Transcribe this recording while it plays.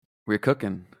We're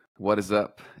cooking. What is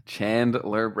up?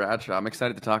 Chandler Bradshaw. I'm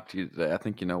excited to talk to you today. I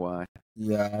think you know why.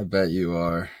 Yeah, I bet you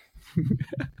are.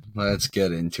 Let's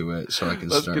get into it so I can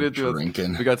Let's start get into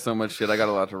drinking. it. We got so much shit. I got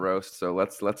a lot to roast, so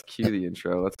let's cue the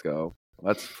intro. Let's go.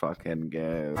 Let's fucking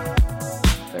go.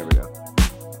 There we go.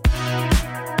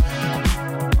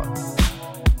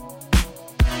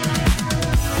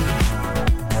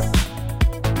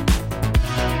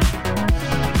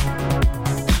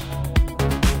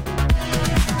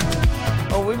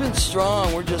 We've been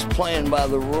strong. We're just playing by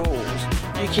the rules.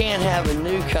 You can't have a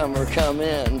newcomer come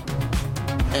in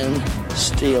and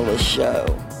steal the show.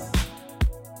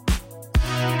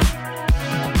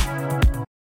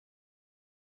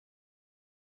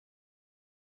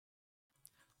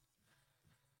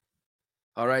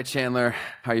 All right, Chandler.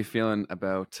 How you feeling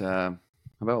about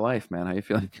life, man? How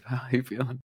you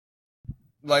feeling?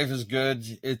 Life is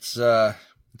good. It's a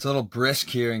little brisk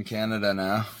here in Canada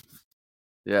now.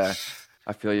 Yeah.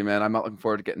 I feel you, man. I'm not looking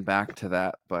forward to getting back to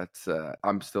that, but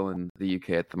I'm still in the UK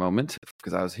at the moment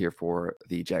because I was here for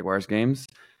the Jaguars games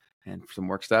and for some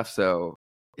work stuff. So,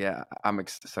 yeah, I'm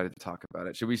excited to talk about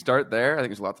it. Should we start there? I think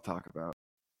there's a lot to talk about.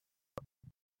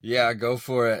 Yeah, go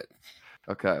for it.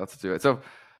 Okay, let's do it. So,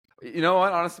 you know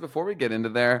what? Honestly, before we get into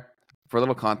there, for a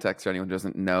little context for anyone who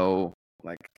doesn't know,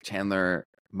 like Chandler,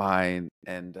 mine,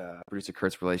 and producer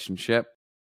Kurt's relationship.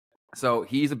 So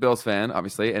he's a Bills fan,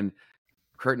 obviously, and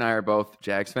Kurt and I are both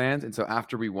Jags fans, and so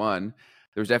after we won,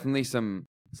 there was definitely some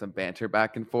banter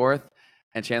back and forth.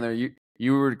 And Chandler,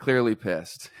 you were clearly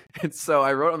pissed, and so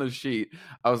I wrote on the sheet,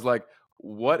 I was like,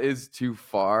 "What is too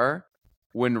far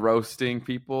when roasting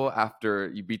people after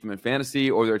you beat them in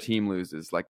fantasy or their team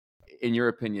loses?" Like, in your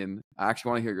opinion, I actually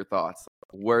want to hear your thoughts.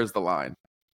 Where's the line?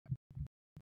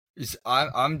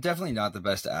 I'm definitely not the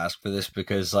best to ask for this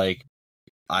because, like,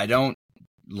 I don't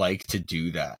like to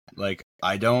do that. Like,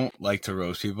 I don't like to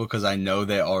roast people because I know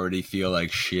they already feel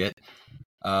like shit.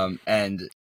 And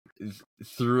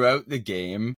throughout the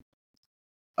game,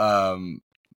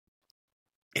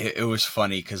 it was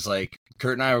funny because, like,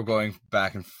 Kurt and I were going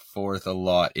back and forth a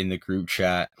lot in the group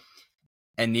chat,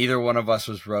 and neither one of us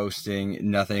was roasting.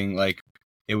 Nothing, like,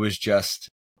 it was just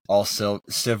all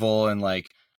civil, and like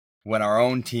when our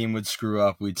own team would screw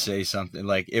up, we'd say something.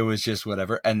 Like, it was just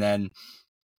whatever. And then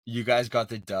you guys got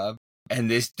the dub, and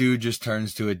this dude just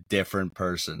turns to a different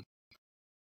person.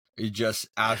 He just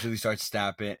absolutely starts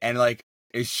snapping, and like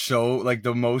it's so like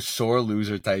the most sore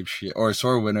loser type shit or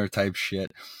sore winner type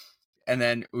shit. And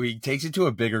then he takes it to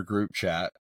a bigger group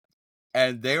chat,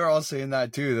 and they were all saying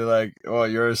that too. They're like, "Oh,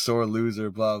 you're a sore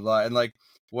loser," blah blah, and like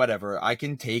whatever. I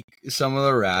can take some of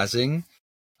the razzing,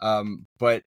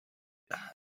 but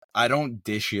I don't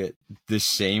dish it the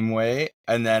same way.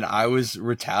 And then I was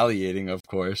retaliating, of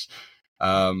course.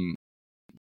 But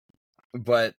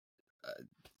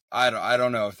I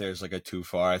don't know if there's like a too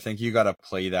far. I think you got to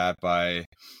play that by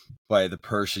the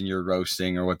person you're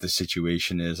roasting or what the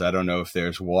situation is. I don't know if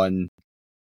there's one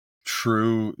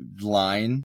true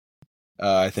line.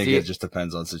 I think it just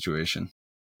depends on situation.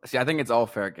 See, I think it's all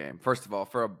fair game. First of all,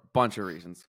 for a bunch of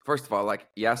reasons. First of all, like,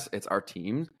 yes, it's our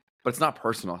team, but it's not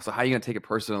personal. So how are you going to take it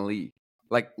personally?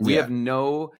 Like, we have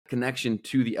no connection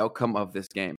to the outcome of this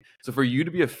game. So for you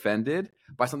to be offended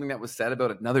by something that was said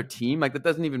about another team, like, that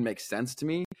doesn't even make sense to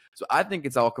me. So I think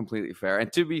it's all completely fair.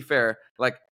 And to be fair,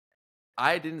 like,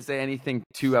 I didn't say anything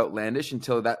too outlandish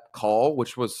until that call,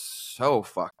 which was so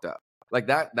fucked up. Like,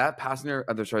 that that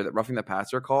roughing the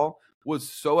passer call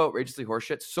was so outrageously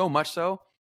horseshit, so much so,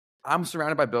 I'm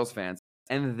surrounded by Bills fans,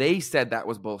 and they said that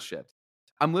was bullshit.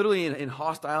 I'm literally in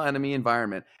hostile enemy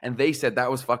environment, and they said that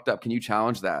was fucked up. Can you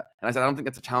challenge that? And I said, I don't think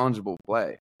that's a challengeable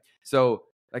play. So,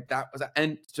 like, that was,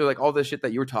 and so, like, all this shit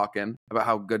that you were talking about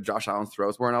how good Josh Allen's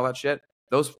throws were and all that shit,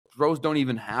 those throws don't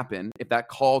even happen if that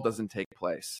call doesn't take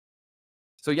place.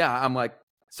 So, yeah, I'm like,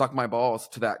 suck my balls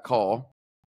to that call.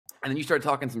 And then you started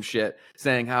talking some shit,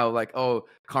 saying how, like, oh,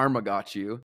 karma got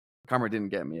you. Karma didn't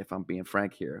get me, if I'm being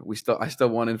frank here. I still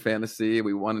won in fantasy.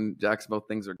 We won in Jacksonville.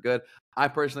 Things are good. I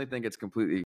personally think it's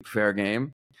completely fair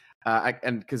game,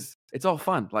 and because it's all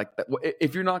fun. Like,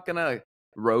 if you're not gonna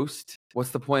roast, what's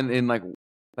the point in like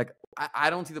I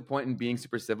don't see the point in being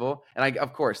super civil. And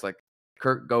of course, like,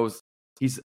 Kurt goes,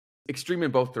 he's extreme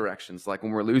in both directions. Like,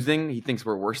 when we're losing, he thinks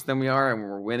we're worse than we are, and when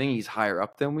we're winning, he's higher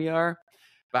up than we are.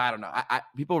 But I don't know.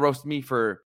 People roast me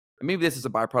for, maybe this is a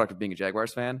byproduct of being a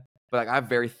Jaguars fan. But like, I have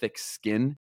very thick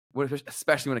skin,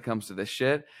 especially when it comes to this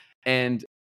shit, and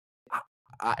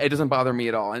it doesn't bother me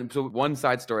at all. And so one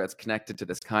side story that's connected to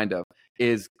this kind of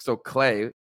is, so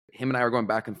Clay, him and I were going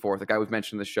back and forth. The guy we've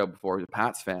mentioned in the show before, he's a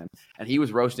Pats fan, and he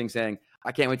was roasting, saying,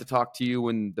 "I can't wait to talk to you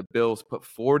when the Bills put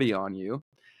 40 on you."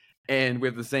 and we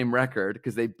have the same record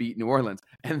because they beat New Orleans.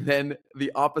 And then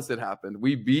the opposite happened.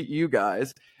 We beat you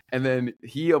guys, and then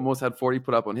he almost had 40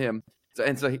 put up on him. So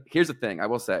here's the thing I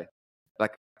will say,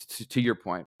 like, to your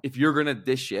point, if you're going to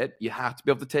dish shit, you have to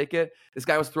be able to take it. This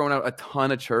guy was throwing out a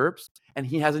ton of chirps, and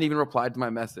he hasn't even replied to my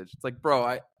message. It's like,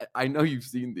 bro, I know you've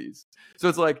seen these. So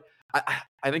it's like,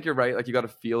 I think you're right. Like, you got to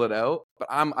feel it out, but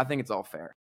I think it's all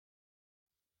fair.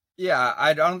 Yeah,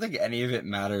 I don't think any of it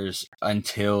matters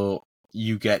until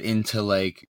you get into,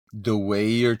 like, the way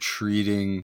you're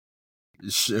treating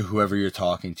whoever you're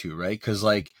talking to, right? Because,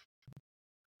 like,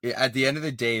 at the end of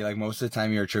the day, like, most of the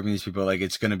time you're tripping these people, like,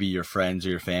 it's going to be your friends or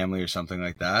your family or something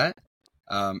like that.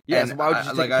 Yeah, so why would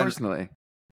you take it personally?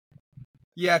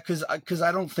 Yeah, because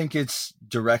I don't think it's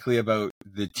directly about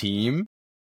the team.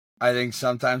 I think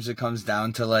sometimes it comes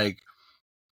down to, like,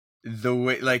 the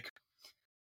way, like,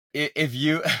 if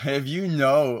you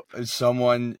know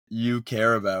someone you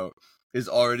care about is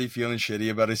already feeling shitty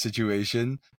about a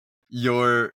situation,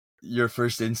 your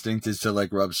first instinct is to,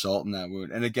 like, rub salt in that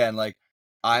wound. And again, like,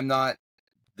 I'm not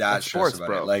that stressed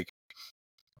about it. Like,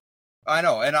 I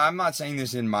know, and I'm not saying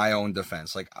this in my own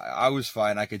defense. Like, I was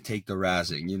fine. I could take the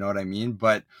razzing, you know what I mean?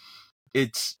 But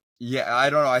it's, yeah, I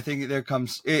don't know. I think there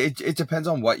comes, it depends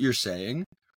on what you're saying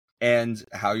and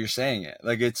how you're saying it.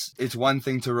 Like, it's one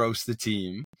thing to roast the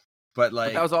team, but,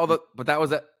 like,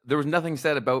 there was nothing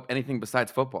said about anything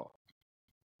besides football.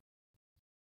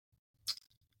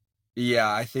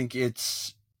 Yeah, I think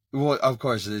well, of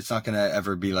course, it's not going to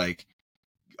ever be, like,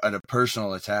 a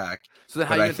personal attack. So then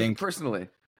how do you think personally?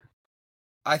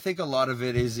 I think a lot of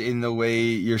it is in the way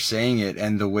you're saying it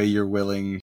and the way you're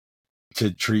willing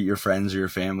to treat your friends or your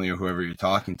family or whoever you're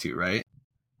talking to, right?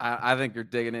 I think you're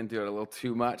digging into it a little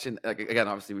too much. And, like, again,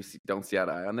 obviously we don't see eye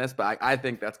to eye on this, but I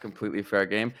think that's completely fair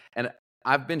game. And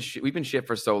we've been shit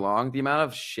for so long. The amount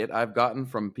of shit I've gotten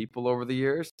from people over the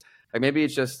years, like, maybe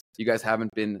it's just you guys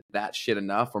haven't been that shit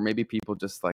enough, or maybe people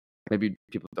just, like, maybe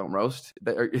people don't roast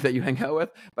that you hang out with.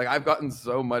 Like, I've gotten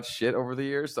so much shit over the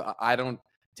years, so I don't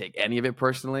take any of it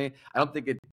personally. I don't think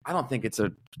it's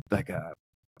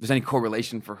there's any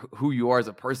correlation for who you are as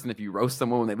a person if you roast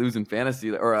someone when they lose in fantasy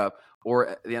or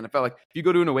the NFL. Like, if you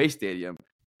go to an away stadium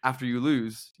after you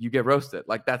lose, you get roasted.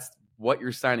 Like, that's what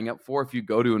you're signing up for if you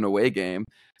go to an away game.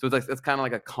 So it's like, that's kind of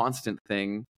like a constant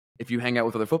thing if you hang out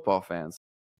with other football fans.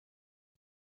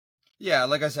 Yeah,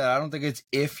 like I said, I don't think it's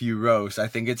if you roast. I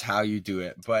think it's how you do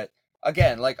it. But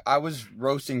again, like, I was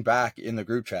roasting back in the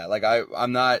group chat. Like,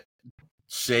 I'm not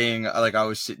saying, like, I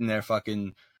was sitting there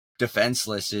fucking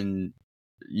defenseless and,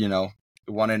 you know,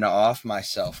 wanting to off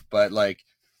myself. But, like,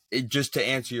 just to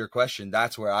answer your question,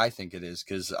 that's where I think it is.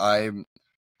 Because and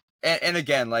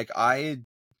again, like, I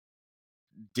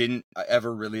didn't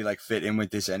ever really, like, fit in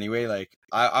with this anyway. Like,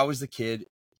 I was the kid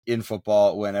in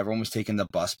football when everyone was taking the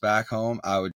bus back home.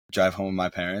 I would drive home with my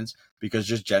parents because,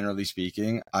 just generally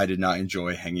speaking, I did not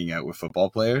enjoy hanging out with football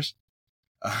players.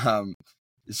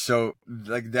 So,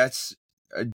 like, that's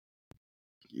kind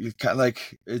of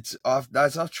like, that's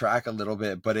off track a little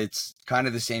bit, but it's kind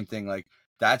of the same thing. Like,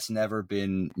 that's never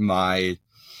been my,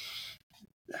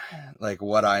 like,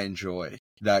 what I enjoy,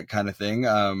 that kind of thing.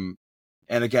 And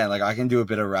again, like, I can do a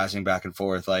bit of razzing back and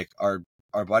forth. Like, our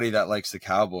buddy that likes the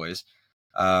Cowboys,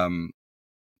 I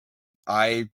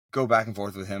go back and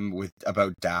forth with him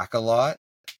about Dak a lot,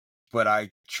 but I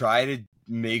try to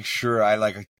make sure I,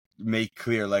 like, make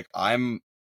clear, like, I'm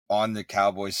on the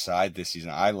Cowboys side this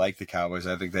season. I like the Cowboys.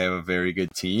 I think they have a very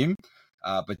good team,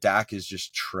 but Dak is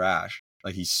just trash.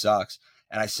 Like, he sucks.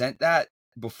 And I sent that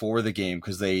before the game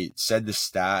because they said the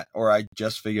stat, or I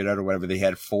just figured out or whatever, they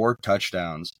had 4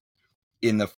 touchdowns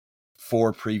in the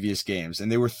 4 previous games, and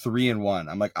they were 3-1.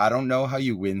 I'm like, I don't know how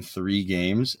you win 3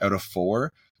 games out of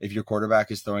 4 if your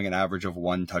quarterback is throwing an average of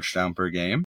 1 touchdown per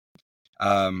game.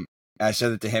 And I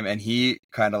said it to him, and he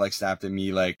kind of, like, snapped at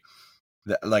me like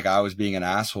I was being an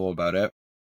asshole about it,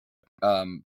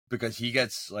 because he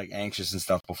gets, like, anxious and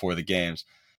stuff before the games,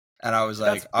 and I was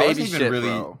like, I wasn't even really,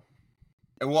 bro.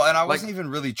 Well, and I wasn't even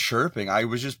really chirping. I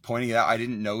was just pointing it out. I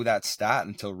didn't know that stat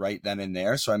until right then and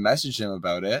there, so I messaged him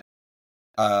about it.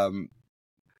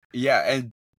 Yeah,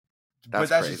 and that's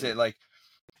just it. Like,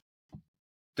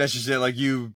 that's just it. Like,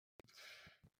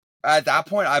 at that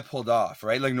point, I pulled off,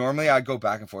 right? Like, normally I'd go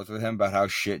back and forth with him about how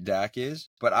shit Dak is,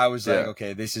 but I was like,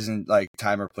 okay, this isn't, like,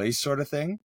 time or place sort of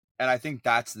thing. And I think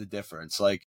that's the difference.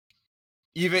 Like,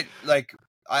 even, like,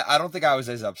 I don't think I was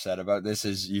as upset about this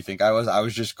as you think I was. I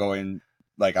was just going,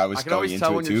 like, I can always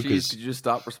tell when you're cheesed, because you just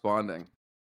stop responding.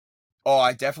 Oh,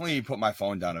 I definitely put my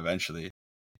phone down eventually.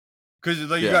 Because,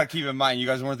 like, you gotta keep in mind, you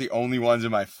guys weren't the only ones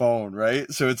in my phone,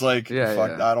 right? So it's like,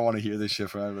 fuck, I don't want to hear this shit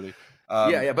from everybody.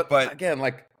 But again,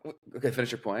 like, Okay,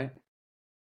 finish your point.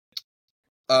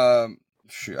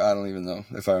 Shoot, I don't even know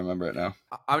if I remember it now.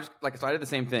 I was like, so I did the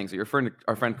same thing. So your friend,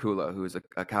 our friend Kula, who's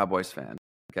a Cowboys fan,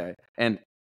 okay, and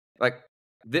like,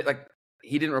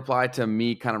 he didn't reply to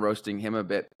me kind of roasting him a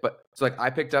bit, but so like I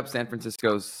picked up San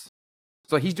Francisco's.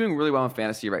 So he's doing really well in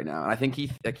fantasy right now, and I think he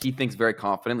thinks very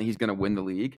confidently he's going to win the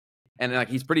league. And like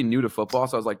he's pretty new to football,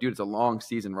 so I was like, dude, it's a long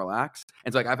season, relax.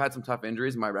 And so like I've had some tough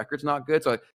injuries, and my record's not good, so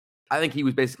like I think he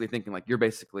was basically thinking like you're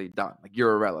basically done, like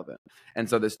you're irrelevant. And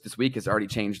so this week has already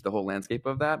changed the whole landscape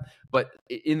of that. But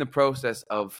in the process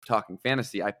of talking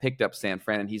fantasy, I picked up San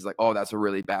Fran, and he's like, oh, that's a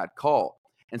really bad call.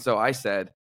 And so I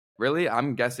said, really?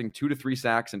 I'm guessing 2 to 3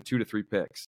 sacks and 2 to 3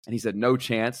 picks. And he said, no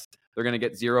chance. They're going to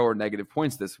get 0 or negative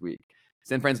points this week.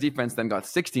 San Fran's defense then got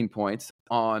 16 points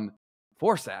on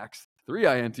 4 sacks, 3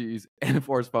 INTs, and a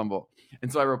forced fumble.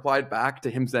 And so I replied back to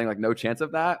him saying like no chance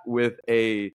of that with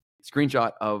a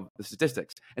screenshot of the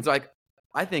statistics. And so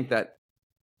I think that,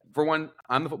 for one,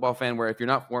 I'm the football fan where if you're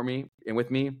not for me and with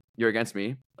me, you're against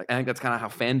me. Like I think that's kind of how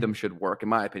fandom should work, in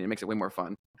my opinion. It makes it way more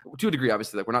fun. To a degree,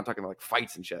 obviously, like we're not talking about like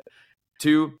fights and shit.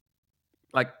 2,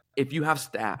 like if you have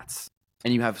stats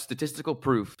and you have statistical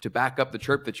proof to back up the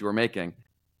chirp that you were making,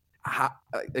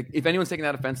 if anyone's taking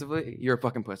that offensively, you're a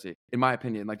fucking pussy, in my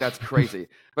opinion. Like that's crazy.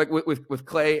 Like with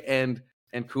Clay and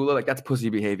Kula, like that's pussy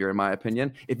behavior, in my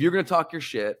opinion. If you're gonna talk your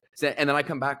shit, and then I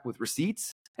come back with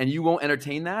receipts and you won't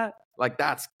entertain that, like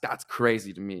that's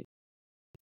crazy to me.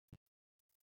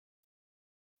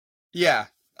 Yeah,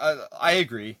 I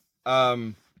agree.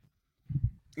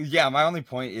 Yeah, my only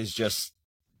point is just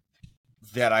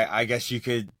that I guess you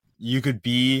could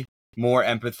be more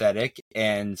empathetic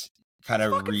and kind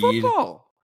of read.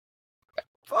 Football.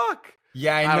 Fuck.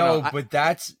 Yeah, I know, but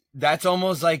that's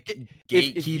almost like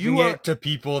gatekeeping it to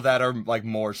people that are like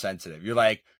more sensitive. You're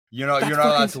like, you're not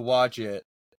allowed to watch it.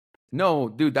 No,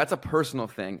 dude, that's a personal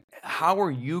thing. How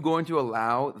are you going to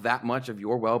allow that much of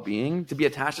your well-being to be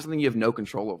attached to something you have no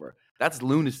control over? That's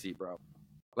lunacy, bro.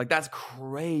 Like that's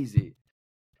crazy.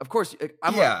 Of course,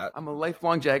 I'm a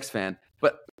lifelong Jags fan,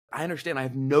 but I understand I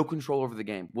have no control over the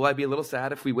game. Will I be a little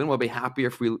sad if we win? Will I be happier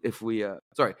if we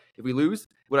lose?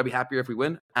 Would I be happier if we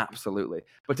win? Absolutely.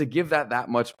 But to give that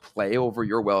much play over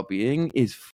your well-being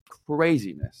is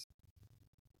craziness.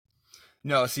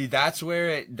 No, see, that's where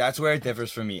it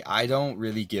differs for me. I don't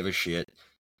really give a shit.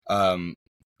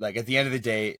 Like at the end of the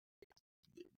day,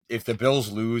 if the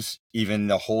Bills lose even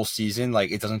the whole season,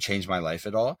 like it doesn't change my life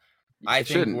at all. I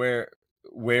think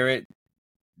where it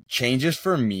changes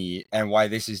for me and why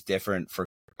this is different for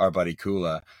our buddy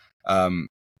Kula.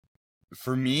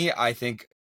 For me, I think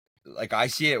like I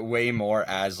see it way more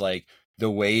as like the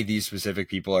way these specific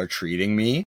people are treating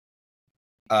me.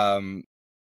 And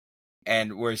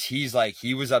whereas he's like,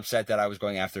 he was upset that I was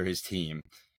going after his team,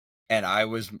 and I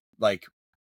was like,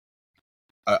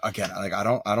 again, like I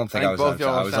don't think I was upset.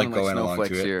 I was like going along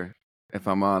to it. Here, if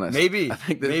I'm honest, maybe,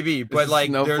 but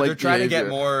like they're trying to get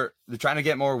more. They're trying to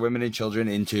get more women and children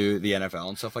into the NFL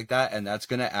and stuff like that, and that's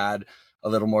going to add a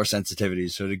little more sensitivity.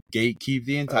 So to gatekeep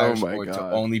the entire sport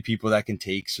to only people that can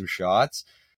take some shots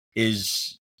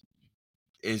is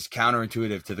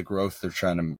counterintuitive to the growth they're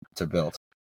trying to build.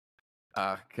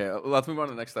 Okay, let's move on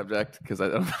to the next subject because I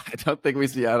don't think we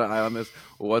see eye to eye on this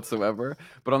whatsoever.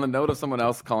 But on the note of someone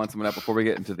else calling someone out before we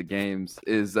get into the games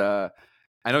is I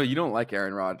know you don't like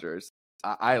Aaron Rodgers.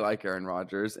 I like Aaron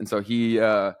Rodgers, and so he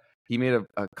made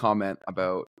a comment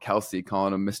about Kelsey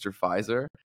calling him Mr. Pfizer,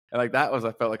 and like that was,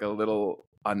 I felt like a little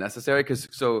unnecessary because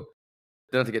so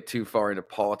don't have to get too far into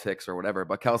politics or whatever,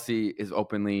 but Kelsey is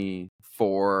openly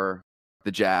for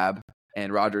the jab,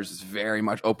 and Rodgers is very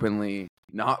much openly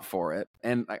not for it.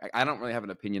 And I don't really have an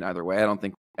opinion either way. I don't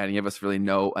think any of us really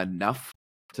know enough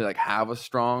to like have a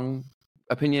strong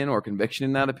opinion or conviction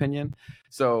in that opinion.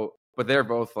 So, but they're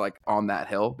both like on that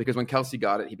hill because when Kelsey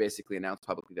got it, he basically announced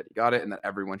publicly that he got it and that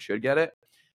everyone should get it.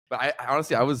 But I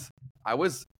honestly, I was.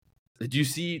 Did you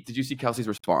see Kelsey's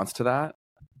response to that?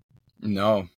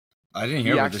 No, I didn't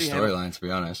hear about the storyline, to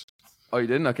be honest. Oh, you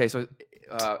didn't? Okay, so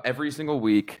every single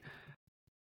week,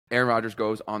 Aaron Rodgers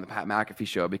goes on the Pat McAfee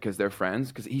show because they're friends.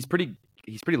 Because he's pretty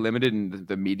limited in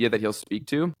the media that he'll speak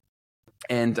to,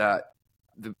 and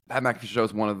the Pat McAfee show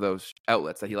is one of those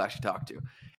outlets that he'll actually talk to.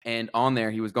 And on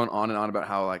there, he was going on and on about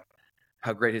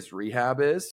how great his rehab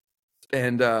is,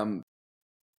 and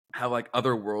how like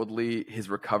otherworldly his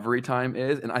recovery time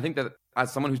is. And I think that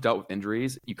as someone who's dealt with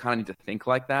injuries, you kind of need to think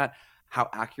like that. How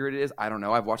accurate it is, I don't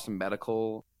know. I've watched some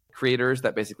medical creators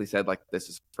that basically said like this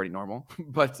is pretty normal,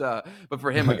 but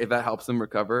for him, like, if that helps him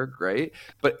recover, great.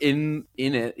 But in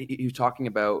it, he was talking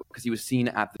about because he was seen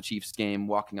at the Chiefs game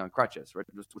walking on crutches, right?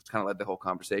 Which kind of led the whole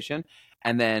conversation.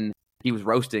 And then he was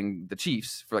roasting the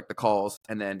Chiefs for like the calls,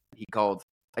 and then he called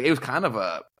like it was kind of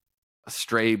a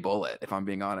stray bullet, if I'm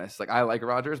being honest. Like I like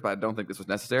Rodgers, but I don't think this was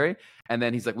necessary. And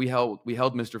then he's like, we held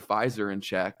Mr. Pfizer in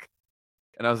check,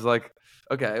 and I was like,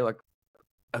 okay, like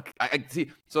okay, I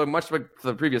see. So much like to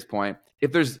the previous point,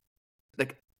 if there's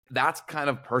like that's kind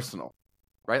of personal,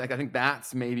 right? Like I think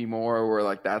that's maybe more where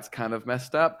like that's kind of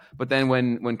messed up. But then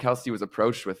when Kelsey was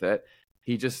approached with it,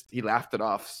 he laughed it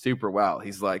off super well.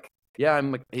 He's like, yeah,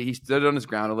 I'm like he stood on his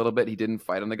ground a little bit. He didn't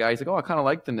fight on the guy. He's like, oh, I kind of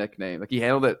like the nickname. Like he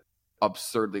handled it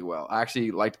absurdly well. I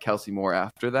actually liked Kelsey more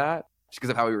after that just because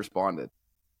of how he responded.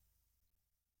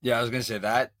 Yeah, I was gonna say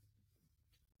that.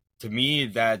 To me,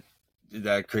 that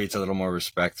creates a little more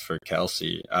respect for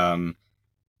Kelsey.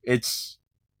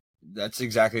 That's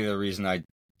exactly the reason I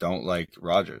don't like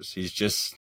Rodgers. He's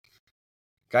just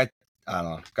guy. I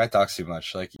don't know. Guy talks too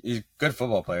much. Like he's a good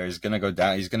football player. He's gonna go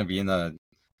down. He's gonna be in the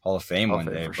Hall of Fame one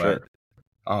day. But sure.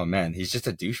 Oh man, he's just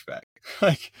a douchebag.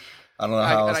 Like I don't know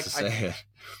how else to say it.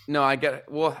 No, I get it.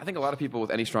 Well, I think a lot of people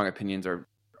with any strong opinions are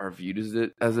viewed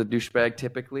as a douchebag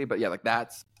typically. But yeah, like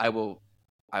that's I will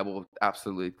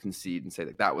absolutely concede and say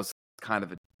that was kind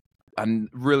of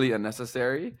really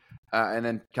unnecessary. And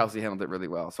then Kelsey handled it really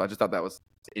well. So I just thought that was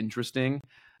interesting.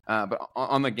 But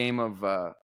on the game of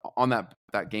on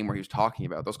that game where he was talking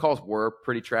about, those calls were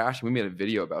pretty trash. We made a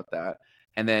video about that.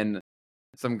 And then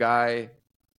some guy,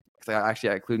 I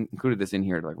included this in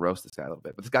here to like roast this guy a little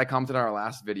bit. But this guy commented on our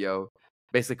last video,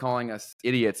 basically calling us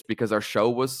idiots because our show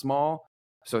was small.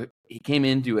 So he came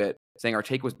into it saying our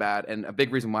take was bad. And a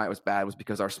big reason why it was bad was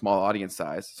because our small audience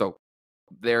size. So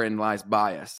therein lies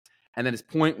bias. And then his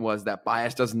point was that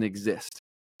bias doesn't exist.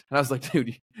 And I was like,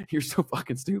 dude, you're so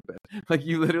fucking stupid. Like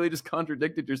you literally just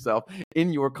contradicted yourself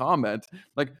in your comment.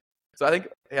 Like, so I think,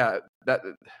 yeah,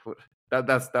 that's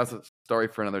a story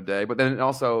for another day. But then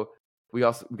also we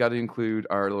got to include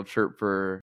our little chirp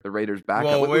for the Raiders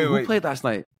backup. Well, who played last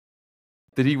night?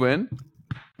 Did he win?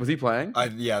 Was he playing?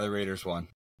 Yeah, the Raiders won.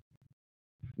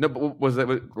 No, but was it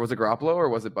Garoppolo or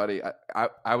was it Buddy?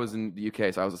 I was in the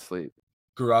UK, so I was asleep.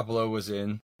 Garoppolo was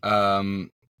in.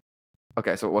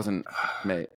 Okay, so it wasn't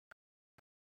mate.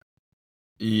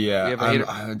 Yeah,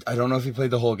 I don't know if he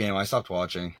played the whole game. I stopped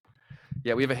watching.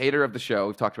 Yeah, we have a hater of the show.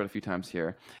 We've talked about it a few times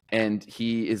here, and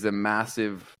he is a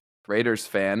massive Raiders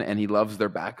fan, and he loves their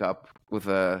backup with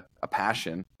a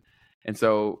passion. And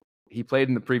so he played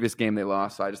in the previous game they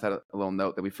lost. So I just had a little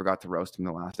note that we forgot to roast him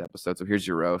in the last episode. So here's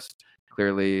your roast.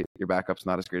 Clearly, your backup's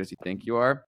not as great as you think you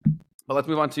are. But let's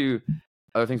move on to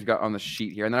other things we got on the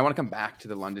sheet here, and then I want to come back to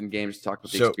the London game just to talk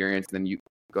about the experience. And then you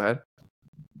go ahead.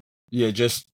 Yeah,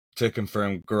 just to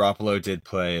confirm, Garoppolo did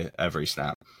play every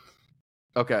snap.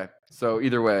 Okay, so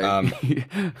either way,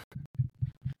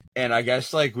 and I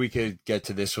guess like we could get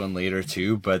to this one later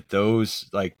too, but those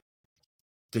like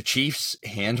the Chiefs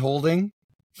hand holding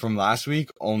from last week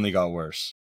only got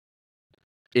worse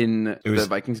in the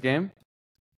Vikings game.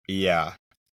 Yeah.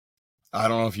 I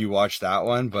don't know if you watched that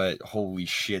one, but holy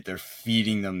shit, they're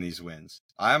feeding them these wins.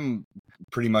 I'm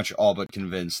pretty much all but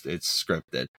convinced it's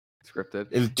scripted.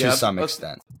 To some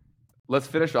extent. Let's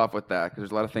finish off with that because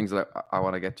there's a lot of things that I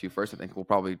want to get to first. I think we'll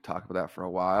probably talk about that for a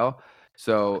while.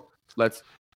 So one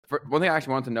thing I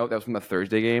actually wanted to note that was from the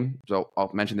Thursday game. So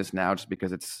I'll mention this now just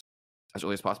because it's as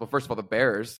early as possible. First of all, the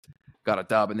Bears got a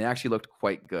dub and they actually looked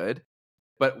quite good.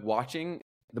 But watching,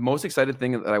 the most excited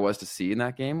thing that I was to see in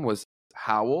that game was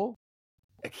Howell.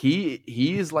 Like he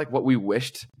is like what we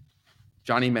wished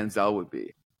Johnny Manziel would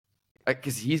be,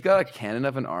 because he's got a cannon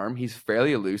of an arm. He's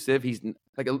fairly elusive. He's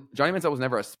like Johnny Manziel was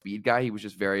never a speed guy. He was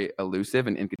just very elusive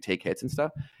and could take hits and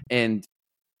stuff. And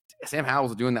Sam Howell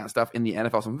was doing that stuff in the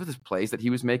NFL. Some of his plays that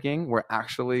he was making were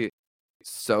actually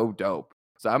so dope.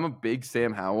 So I'm a big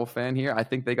Sam Howell fan here. I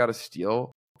think they got a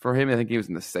steal for him. I think he was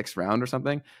in the 6th round or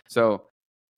something. So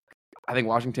I think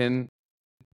Washington,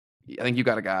 I think you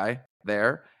got a guy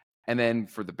there. And then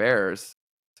for the Bears,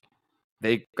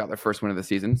 they got their first win of the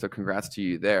season. So congrats to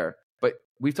you there. But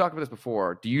we've talked about this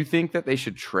before. Do you think that they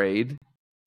should trade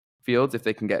Fields if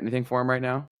they can get anything for him right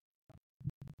now?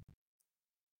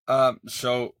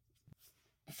 So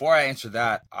before I answer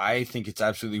that, I think it's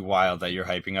absolutely wild that you're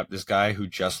hyping up this guy who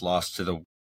just lost to the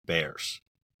Bears.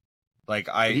 Like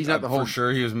I'm for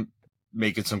sure he was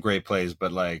making some great plays,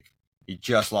 but like he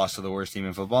just lost to the worst team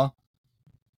in football.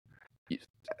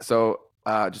 So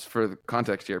just for the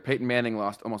context here, Peyton Manning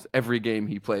lost almost every game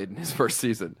he played in his first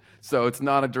season. So it's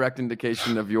not a direct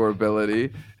indication of your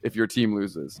ability if your team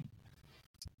loses.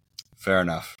 Fair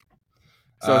enough.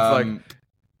 So it's like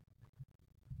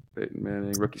Peyton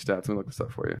Manning, rookie stats. Let me look this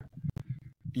up for you.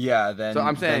 Yeah, then, so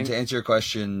I'm saying, to answer your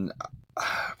question,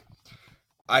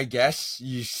 I guess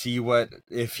you see what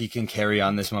if he can carry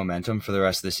on this momentum for the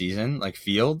rest of the season, like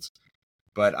Fields.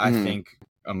 But I think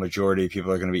a majority of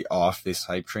people are going to be off this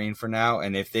hype train for now.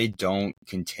 And if they don't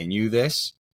continue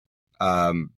this,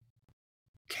 can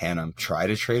try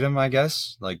to trade him, I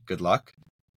guess. Like, good luck.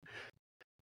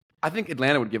 I think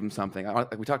Atlanta would give him something.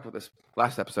 We talked about this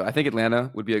last episode. I think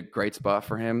Atlanta would be a great spot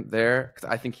for him there because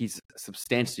I think he's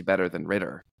substantially better than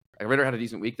Ritter. Like, Ritter had a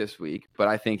decent week this week, but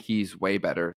I think he's way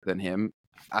better than him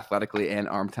athletically and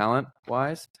arm talent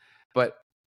wise. But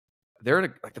they're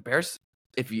like the Bears.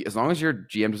 As long as your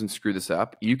GM doesn't screw this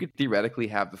up, you could theoretically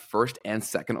have the first and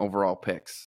second overall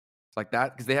picks like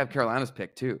that because they have Carolina's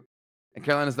pick too, and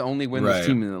Carolina's the only winless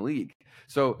team in the league.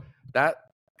 So that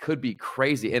could be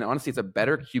crazy. And honestly, it's a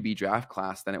better QB draft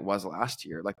class than it was last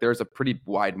year. Like there's a pretty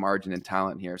wide margin in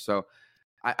talent here. So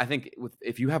I think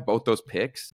if you have both those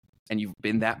picks and you've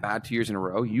been that bad 2 years in a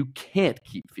row, you can't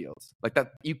keep Fields like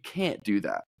that. You can't do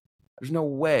that. There's no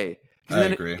way. I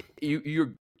agree.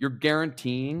 You're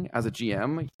guaranteeing as a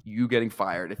GM you getting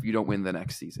fired if you don't win the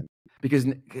next season because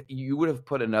you would have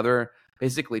put another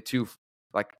basically 2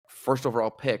 like first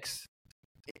overall picks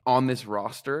on this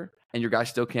roster and your guy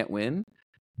still can't win.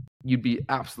 You'd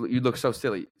look so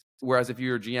silly. Whereas if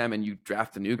you're a GM and you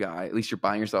draft a new guy, at least you're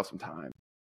buying yourself some time.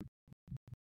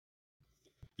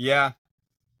 Yeah.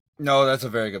 No, that's a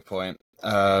very good point.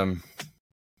 But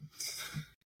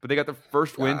they got their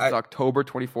first win since October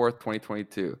 24th,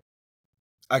 2022.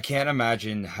 I can't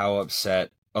imagine how upset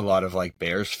a lot of like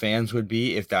Bears fans would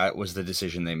be if that was the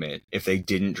decision they made. If they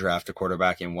didn't draft a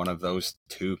quarterback in one of those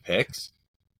 2 picks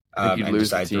and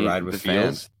decide to ride with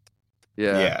Fields.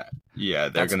 Yeah,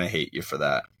 they're going to hate you for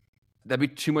that. That'd be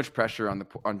too much pressure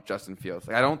on Justin Fields.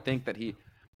 Like, I don't think that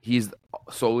he's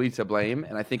solely to blame,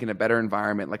 and I think in a better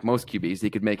environment, like most QBs, he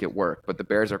could make it work. But the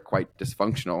Bears are quite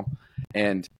dysfunctional,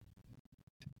 and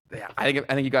I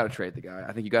think you got to trade the guy.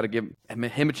 I think you got to give him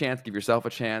a chance, give yourself a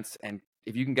chance, and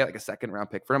if you can get like a second round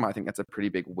pick for him, I think that's a pretty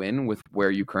big win with where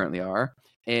you currently are.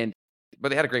 But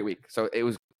they had a great week. So it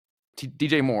was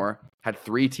DJ Moore had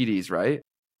 3 TDs, right?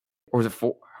 Or was it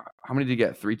 4? How many did he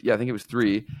get? 3? Yeah, I think it was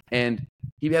 3. And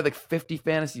he had like 50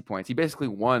 fantasy points. He basically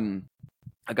won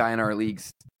a guy in our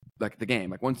leagues like the game.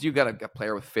 Like once you got a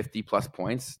player with 50 plus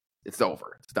points, it's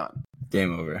over. It's done.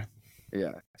 Game over.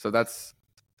 Yeah. So that's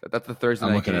the Thursday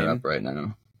night game. I'm looking it up right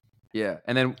now. Yeah.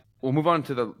 And then we'll move on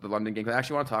to the London game. I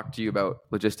actually want to talk to you about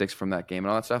logistics from that game and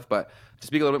all that stuff. But to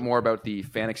speak a little bit more about the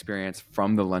fan experience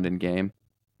from the London game,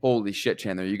 holy shit,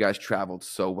 Chandler, you guys traveled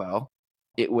so well.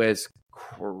 It was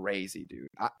crazy, dude.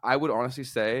 I would honestly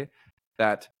say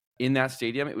that in that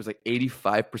stadium, it was like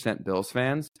 85% Bills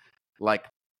fans, like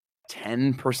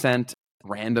 10%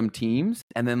 random teams,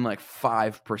 and then like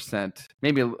 5%,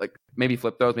 maybe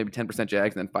flip those, maybe 10%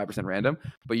 Jags, and then 5% random.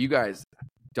 But you guys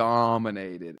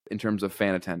dominated in terms of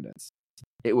fan attendance.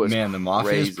 It was the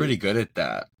Mafia is pretty good at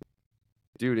that.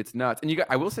 Dude, it's nuts. And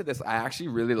I will say this, I actually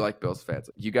really like Bills fans.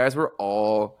 You guys were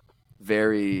all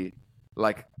very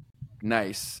like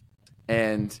nice.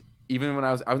 And even when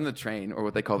I was in the train, or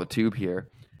what they call the tube here,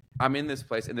 I'm in this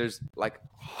place and there's like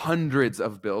hundreds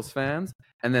of Bills fans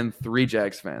and then 3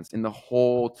 Jags fans in the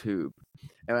whole tube.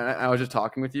 And I was just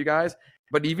talking with you guys,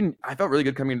 but even I felt really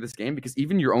good coming into this game because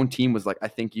even your own team was like, I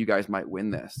think you guys might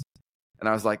win this. And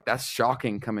I was like, that's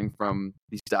shocking coming from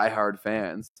these diehard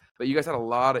fans. But you guys had a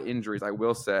lot of injuries, I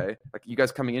will say. Like you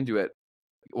guys coming into it,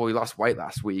 well, we lost White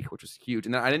last week, which was huge.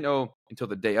 And then I didn't know until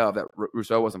the day of that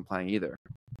Rousseau wasn't playing either.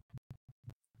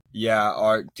 Yeah,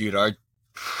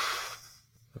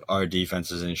 our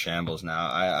defense is in shambles now.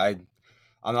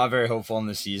 I'm not very hopeful in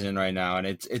the season right now, and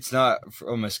it's not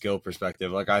from a skill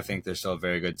perspective. Like I think they're still a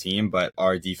very good team, but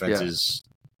our defense is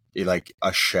like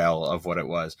a shell of what it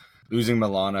was. Losing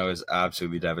Milano is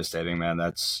absolutely devastating, man.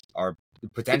 That's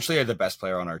potentially the best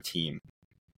player on our team.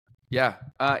 Yeah,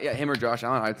 him or Josh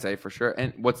Allen, I'd say for sure.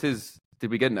 And did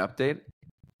we get an update?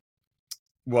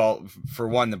 Well, for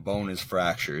one, the bone is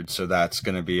fractured, so that's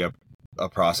going to be a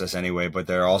process anyway. But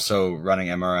they're also running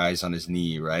MRIs on his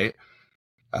knee, right?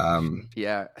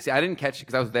 Yeah. See, I didn't catch it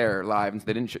because I was there live, and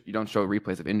so you don't show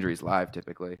replays of injuries live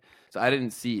typically. So I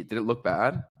didn't see it. Did it look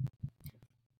bad?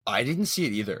 I didn't see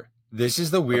it either. This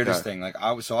is the weirdest thing. Like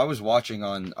I was watching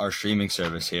on our streaming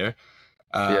service here,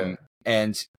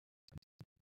 and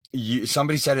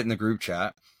somebody said it in the group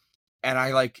chat, and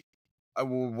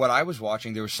what I was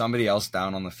watching, there was somebody else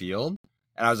down on the field,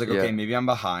 and I was like, okay, maybe I'm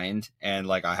behind, and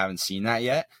like I haven't seen that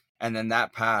yet. And then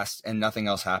that passed, and nothing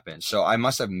else happened. So I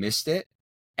must have missed it,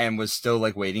 and was still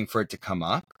like waiting for it to come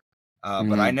up.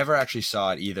 But I never actually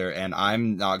saw it either, and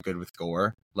I'm not good with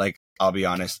gore. Like I'll be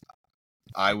honest,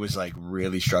 I was like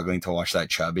really struggling to watch that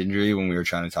Chubb injury when we were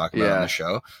trying to talk about it on the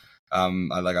show. I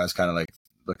was kind of like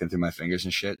looking through my fingers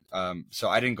and shit. So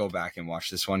I didn't go back and watch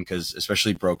this one because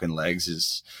especially broken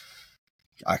legs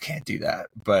I can't do that.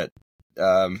 But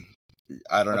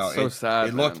I don't know. So sad.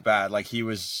 It looked bad. Like he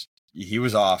was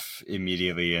off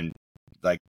immediately and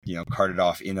like, carted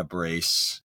off in a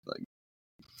brace. Like,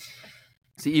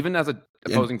 see, even as a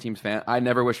opposing team's fan, I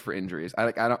never wish for injuries.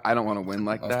 I don't want to win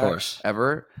like that, of course,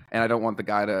 ever. And I don't want the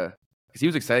guy to, because he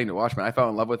was exciting to watch, man. I fell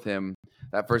in love with him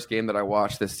that first game that I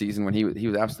watched this season when he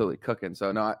was absolutely cooking.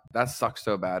 So no, that sucks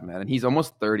so bad, man. And he's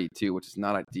almost 32, which is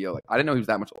not ideal. Like I didn't know he was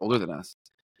that much older than us.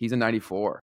 He's a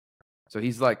 94, so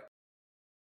he's like.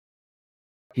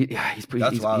 He's pretty.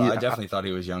 That's wild. I definitely thought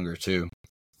he was younger too.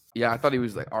 Yeah, I thought he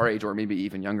was like our age or maybe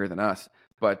even younger than us.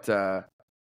 But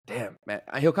damn, man,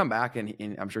 he'll come back and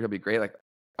I'm sure he'll be great. Like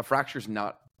a fracture's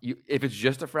not. If it's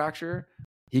just a fracture,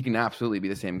 he can absolutely be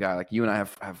the same guy. Like you and I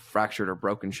have fractured or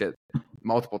broken shit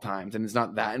multiple times, and it's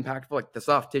not that impactful. Like the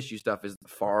soft tissue stuff is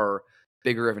far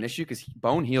bigger of an issue because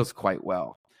bone heals quite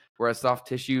well, whereas soft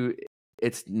tissue,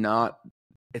 it's not.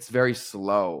 It's very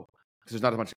slow because there's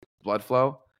not as much blood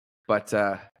flow. But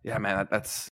yeah, man,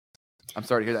 that's. I'm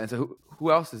sorry to hear that. And so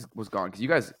who else was gone? Because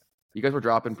you guys were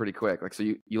dropping pretty quick. Like so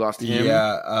you lost him.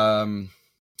 Yeah.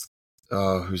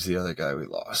 Who's the other guy we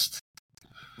lost?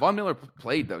 Von Miller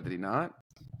played though, did he not?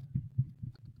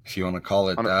 If you want to call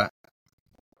it that.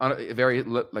 On a very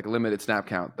limited snap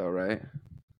count though, right?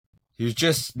 He was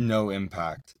just no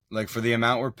impact. Like for the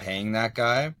amount we're paying that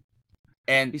guy,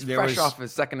 and he's fresh off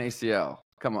his second ACL.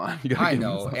 Come on. I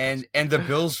know. And the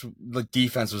Bills'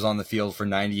 defense was on the field for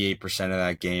 98% of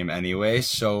that game anyway.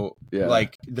 So,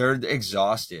 they're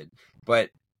exhausted. But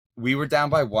we were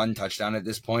down by 1 touchdown at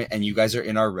this point, and you guys are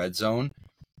in our red zone.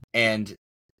 And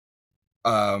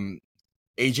AJ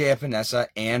Epinesa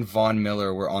and Von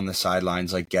Miller were on the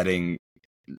sidelines, like, getting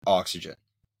oxygen.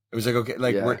 It was like, okay,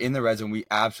 we're in the red zone. We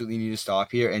absolutely need to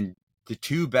stop here. And the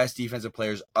 2 best defensive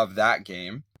players of that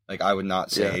game, like I would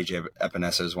not say AJ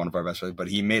Epinesa is one of our best players, but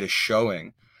he made a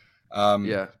showing.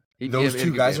 Those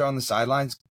 2 guys are on the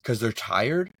sidelines because they're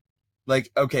tired.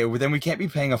 Like, okay, well, then we can't be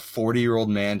paying a 40-year-old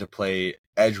man to play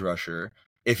edge rusher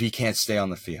if he can't stay on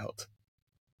the field.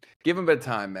 Give him a bit of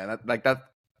time, man. Like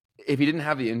that. If he didn't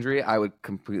have the injury, I would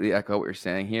completely echo what you're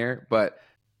saying here. But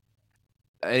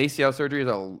an ACL surgery is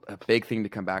a big thing to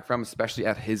come back from, especially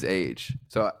at his age.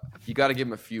 So you got to give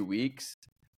him a few weeks.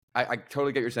 I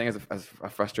totally get what you're saying as a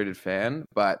frustrated fan,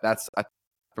 but that's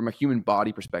from a human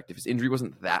body perspective. His injury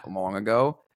wasn't that long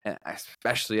ago, and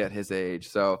especially at his age.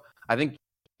 So I think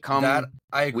that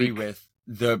I agree with.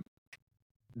 The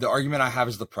argument I have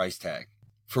is the price tag.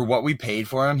 For what we paid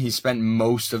for him, he spent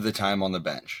most of the time on the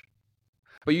bench.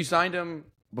 But you signed him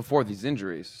before these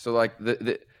injuries, so like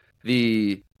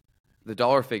the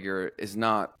dollar figure is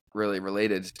not really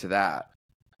related to that.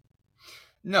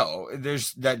 No,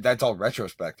 there's that's all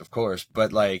retrospect, of course,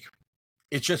 but like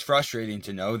it's just frustrating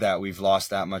to know that we've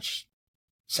lost that much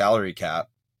salary cap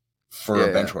for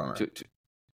a bench warmer.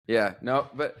 No,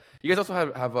 but you guys also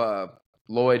have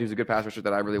Lloyd, who's a good pass rusher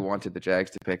that I really wanted the Jags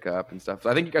to pick up and stuff.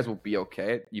 So I think you guys will be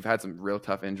okay. You've had some real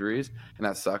tough injuries, and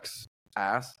that sucks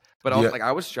ass. But also,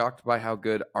 I was shocked by how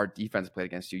good our defense played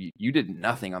against you. You did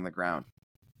nothing on the ground.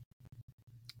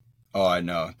 Oh, I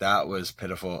know. That was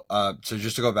pitiful. So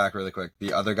just to go back really quick,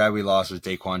 the other guy we lost was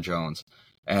Daquan Jones.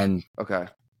 And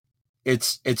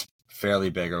it's fairly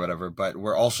big or whatever, but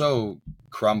we're also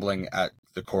crumbling at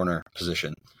the corner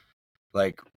position.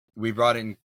 Like, we brought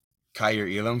in Kyer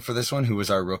Elam for this one, who was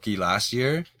our rookie last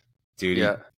year. Dude, he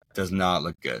does not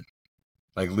look good.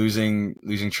 Like, losing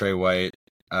Trey White.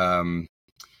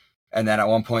 And then at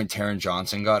one point, Taron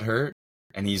Johnson got hurt,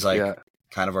 and he's like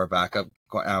kind of our backup.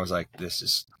 And I was like, this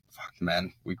is...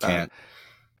 man, we can't.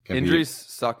 Injuries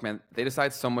suck, man. They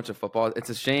decide so much of football. It's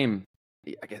a shame.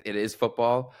 I guess it is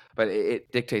football, but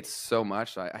it dictates so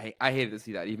much. So I hated to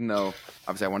see that. Even though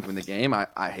obviously I wanted to win the game,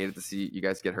 I hated to see you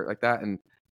guys get hurt like that. And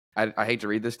I hate to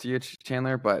read this to you,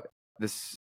 Chandler, but the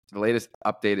latest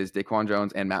update is Daquan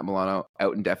Jones and Matt Milano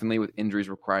out indefinitely with injuries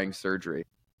requiring surgery.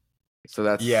 So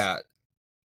that's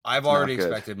I've already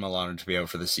expected Milano to be out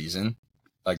for the season,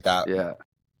 like that. Yeah.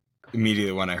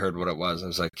 Immediately when I heard what it was, I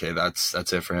was like, okay, that's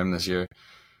it for him this year.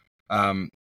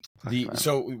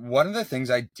 So one of the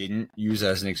things I didn't use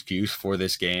as an excuse for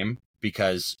this game,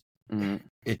 because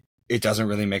it doesn't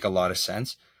really make a lot of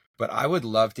sense, but I would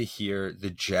love to hear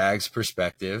the Jags'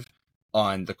 perspective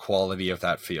on the quality of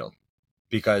that field,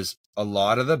 because a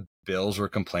lot of the Bills were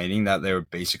complaining that they were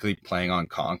basically playing on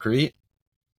concrete.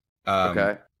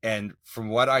 And from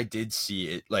what I did see,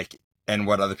 it and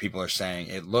what other people are saying,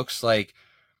 it looks like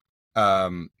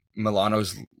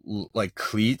Milano's like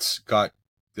cleats got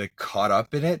like caught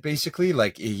up in it, basically.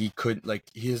 Like he could, like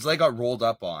his leg got rolled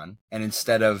up on, and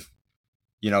instead of,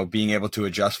 being able to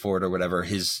adjust for it or whatever,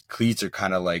 his cleats are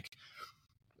kind of like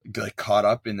caught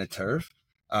up in the turf.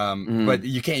 But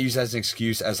you can't use that as an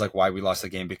excuse as like why we lost the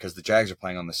game, because the Jags are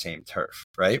playing on the same turf,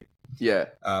 right? Yeah,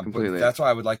 completely. But that's why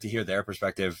I would like to hear their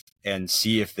perspective and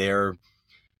see if they're,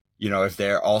 if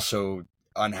they're also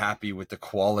unhappy with the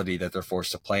quality that they're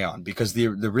forced to play on. Because the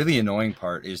really annoying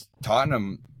part is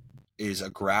Tottenham is a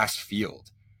grass field,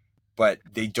 but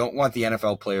they don't want the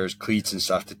NFL players' cleats and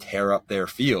stuff to tear up their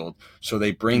field, so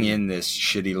they bring in this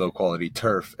shitty low quality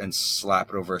turf and slap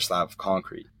it over a slab of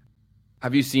concrete.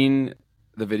 Have you seen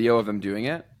the video of them doing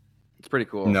it? It's pretty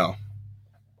cool. No.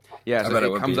 Yeah, so I bet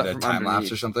it would comes be up the from time underneath.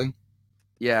 lapse or something.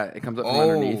 Yeah, it comes up from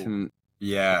underneath. And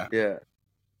yeah,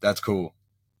 that's cool.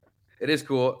 It is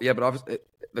cool. Yeah, but obviously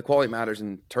the quality matters,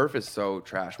 and turf is so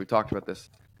trash. We talked about this,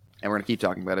 and we're going to keep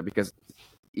talking about it, because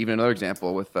even another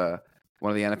example with one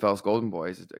of the NFL's golden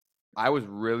boys is, I was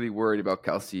really worried about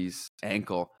Kelsey's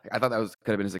ankle. I thought that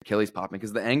could have been his Achilles popping,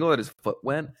 because the angle that his foot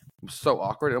went was so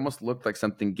awkward. It almost looked like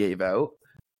something gave out,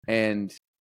 and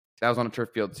that was on a turf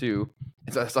field too.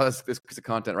 And so I saw this piece of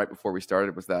content right before we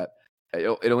started, was that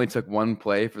it only took one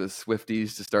play for the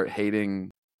Swifties to start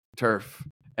hating turf,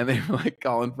 and they were like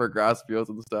calling for grass fields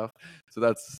and stuff. So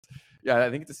I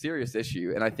think it's a serious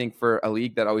issue. And I think for a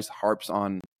league that always harps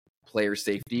on player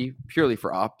safety purely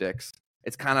for optics,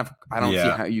 it's kind of, I don't see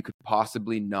how you could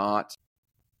possibly not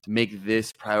make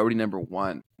this priority number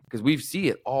one, because we see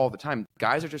it all the time.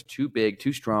 Guys are just too big,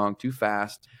 too strong, too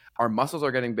fast. Our muscles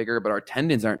are getting bigger, but our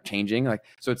tendons aren't changing.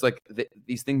 So it's like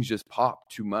these things just pop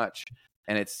too much,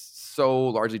 and it's so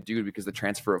largely due because the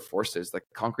transfer of forces. Like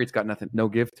concrete's got no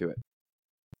give to it.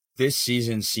 This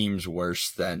season seems worse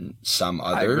than some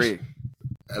others. I agree.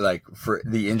 Like, for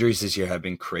the injuries this year have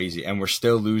been crazy, and we're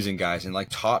still losing guys, and like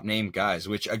top name guys,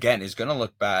 which again is going to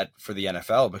look bad for the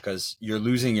NFL, because you're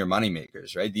losing your money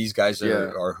makers, right? These guys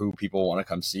are who people want to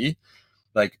come see.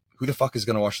 Like, who the fuck is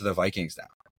going to watch the Vikings now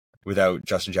without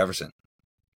Justin Jefferson?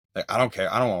 Like, I don't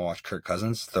care. I don't want to watch Kirk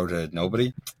Cousins throw to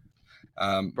nobody.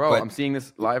 I'm seeing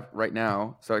this live right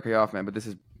now. Sorry to cut you off, man, but this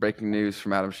is breaking news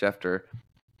from Adam Schefter.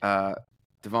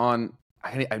 Devon,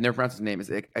 I've never pronounced his name. Is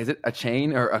it a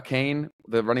Chain or a Kane?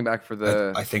 The running back for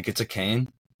the... I think it's a Kane.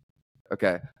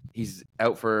 Okay. He's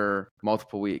out for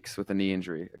multiple weeks with a knee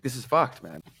injury. This is fucked,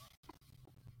 man.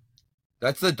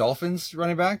 That's the Dolphins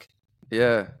running back?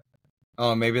 Yeah.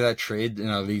 Oh, maybe that trade in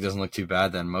our league doesn't look too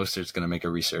bad then. Mostert's going to make a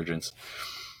resurgence.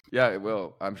 Yeah, it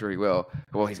will. I'm sure he will.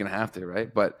 Well, he's going to have to,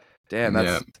 right? But damn,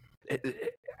 that's...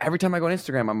 Every time I go on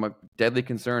Instagram, I'm deadly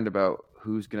concerned about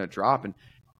who's going to drop. And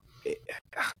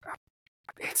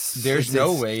there's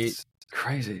no way it's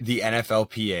crazy. The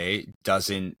NFLPA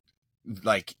doesn't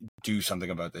do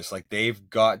something about this. Like, they've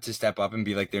got to step up and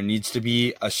be like, there needs to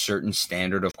be a certain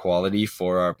standard of quality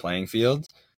for our playing field,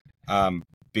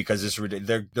 because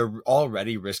they're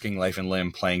already risking life and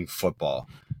limb playing football,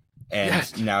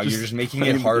 and now you're just making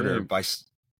it harder by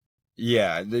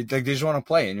they just want to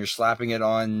play, and you're slapping it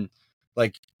on,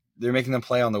 like, they're making them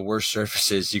play on the worst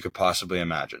surfaces you could possibly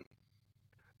imagine.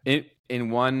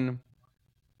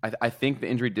 I think the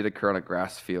injury did occur on a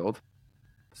grass field.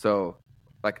 So,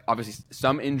 like, obviously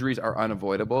some injuries are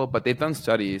unavoidable, but they've done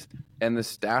studies, and the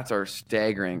stats are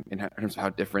staggering in terms of how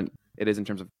different it is in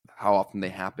terms of how often they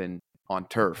happen on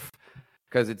turf,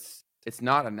 because it's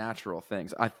not a natural thing.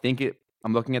 So I think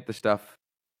I'm looking at the stuff.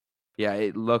 Yeah,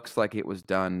 it looks like it was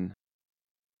done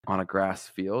on a grass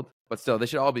field, but still, they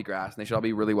should all be grass, and they should all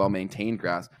be really well maintained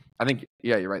grass. I think,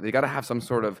 you're right. They got to have some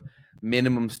sort of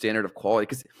minimum standard of quality,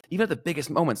 because even at the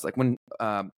biggest moments, like when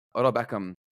Odell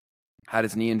Beckham had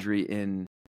his knee injury in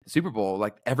the Super Bowl,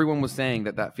 like, everyone was saying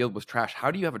that field was trash. How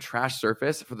do you have a trash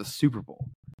surface for the Super Bowl?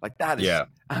 Like, that is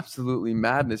absolutely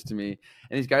madness to me.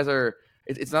 And these guys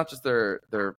it's not just their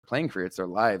playing career, it's their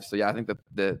lives. So I think that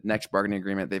the next bargaining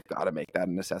agreement, they've got to make that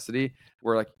a necessity,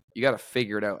 where, like, you got to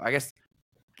figure it out. I guess,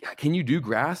 can you do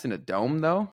grass in a dome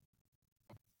though?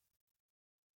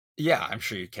 Yeah, I'm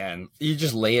sure you can. You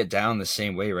just lay it down the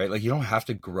same way, right? Like, you don't have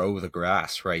to grow the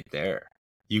grass right there.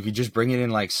 You could just bring it in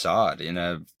like sod in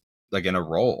a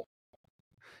roll.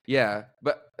 Yeah,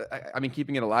 but I mean,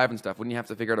 keeping it alive and stuff, wouldn't you have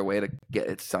to figure out a way to get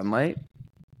its sunlight?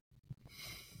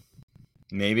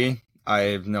 Maybe. I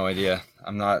have no idea.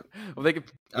 I'm not very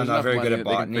good at botany.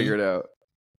 They can figure it out.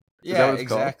 Yeah,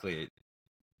 exactly. Called?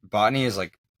 Botany is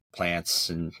like plants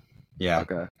and how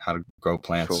to grow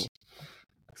plants. Cool.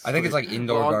 I think it's like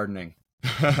indoor gardening.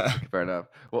 Fair enough.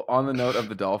 Well, on the note of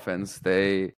the Dolphins,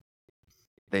 they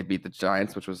beat the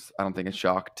Giants, which was, I don't think, a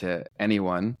shock to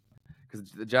anyone, because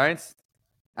the Giants,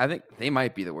 I think they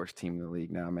might be the worst team in the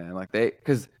league now, man. Like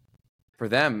because for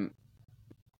them,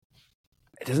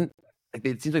 it doesn't. Like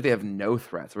it seems like they have no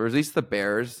threats. Whereas at least the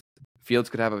Bears, Fields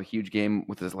could have a huge game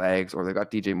with his legs, or they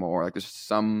got DJ Moore. Like there's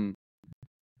some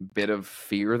bit of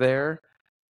fear there.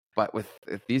 But with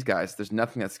these guys, there's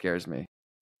nothing that scares me.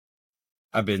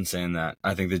 I've been saying that.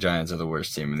 I think the Giants are the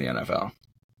worst team in the NFL.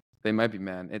 They might be,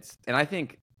 man. And I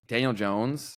think Daniel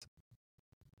Jones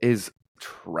is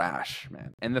trash,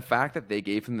 man. And the fact that they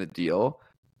gave him the deal,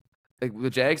 like the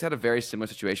Jags had a very similar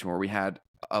situation where we had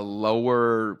a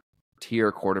lower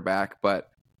tier quarterback, but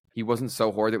he wasn't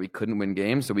so horrid that we couldn't win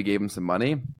games, so we gave him some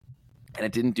money, and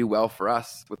it didn't do well for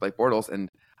us with Blake Bortles. And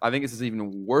I think this is an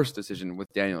even worse decision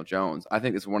with Daniel Jones. I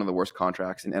think it's one of the worst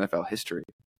contracts in NFL history.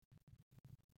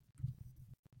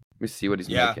 Let me see what he's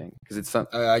making, because it's some.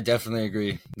 I definitely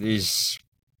agree.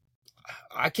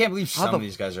 I can't believe some of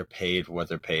these guys are paid what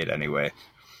they're paid anyway.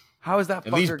 How is that?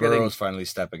 At least Burrow's finally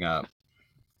stepping up.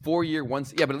 4 year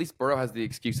once, yeah, but at least Burrow has the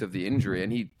excuse of the injury,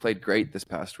 and he played great this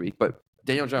past week. But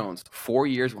Daniel Jones, 4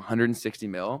 years, 160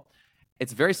 mil.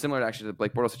 It's very similar to actually the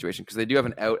Blake Bortles situation because they do have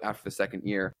an out after the second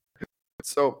year.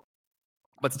 So,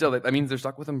 but still, that means they're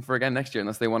stuck with him for again next year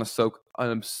unless they want to soak an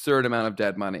absurd amount of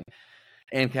dead money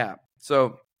and cap.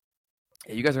 So,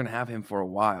 yeah, you guys are going to have him for a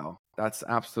while. That's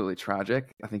absolutely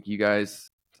tragic. I think you guys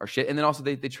are shit. And then also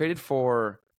they traded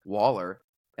for Waller,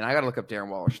 and I got to look up Darren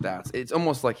Waller's stats. It's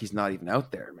almost like he's not even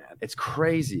out there, man. It's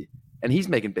crazy. And he's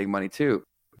making big money too.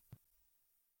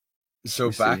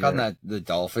 So back on the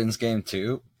Dolphins game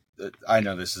too. I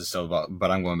know this is still about,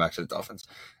 but I'm going back to the Dolphins.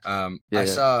 I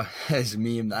saw this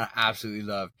meme that I absolutely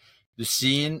loved. The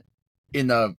scene in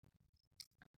the,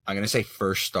 I'm going to say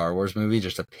first Star Wars movie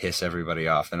just to piss everybody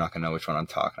off. They're not going to know which one I'm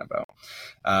talking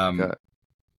about.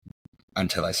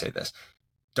 Until I say this.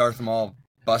 Darth Maul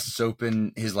busts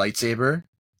open his lightsaber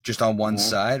just on one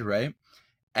side, right?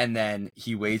 And then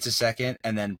he waits a second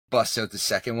and then busts out the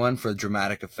second one for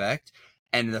dramatic effect.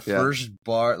 And the first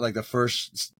bar, like the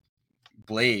first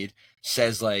blade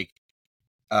says like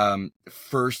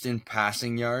first in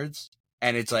passing yards.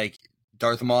 And it's like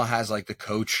Darth Maul has like the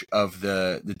coach of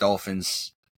the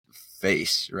Dolphins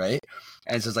face, right?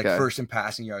 And it says like first in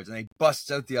passing yards. And he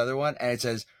busts out the other one and it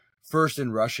says first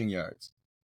in rushing yards.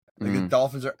 Like the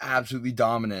Dolphins are absolutely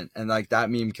dominant. And like that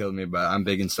meme killed me, but I'm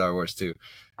big in Star Wars too.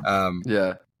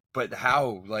 But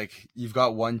how? Like, you've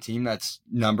got one team that's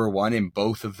number one in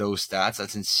both of those stats.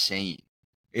 That's insane.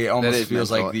 It almost feels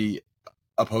like the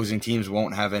opposing teams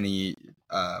won't have any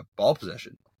ball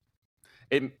possession.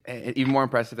 It even more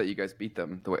impressive that you guys beat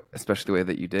them, especially the way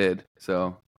that you did.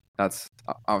 So that's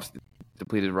obviously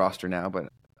depleted roster now, but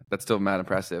that's still mad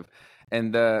impressive.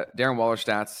 And the Darren Waller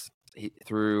stats,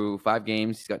 through 5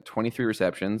 games, he's got 23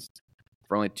 receptions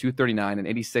for only 239, and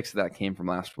 86 of that came from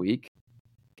last week.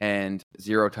 And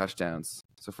 0 touchdowns.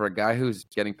 So for a guy who's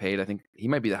getting paid, I think he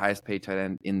might be the highest paid tight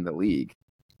end in the league.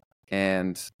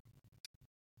 And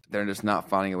they're just not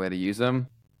finding a way to use him.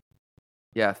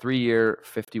 Yeah, 3-year,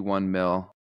 51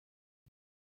 mil.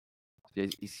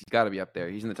 He's got to be up there.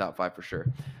 He's in the top 5 for sure.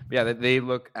 But yeah, they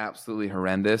look absolutely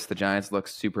horrendous. The Giants look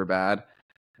super bad,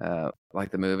 like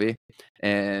the movie.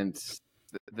 And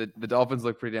the Dolphins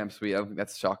look pretty damn sweet. I don't think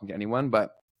that's shocking to anyone,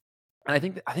 but and I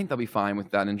think they'll be fine with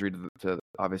that injury to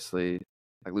obviously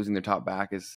like losing their top back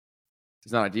is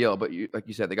not ideal. But like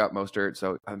you said, they got Mostert,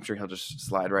 so I'm sure he'll just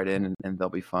slide right in and they'll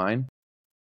be fine.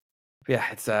 But yeah,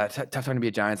 it's a tough time to be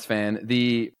a Giants fan.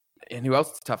 And who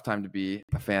else it's a tough time to be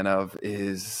a fan of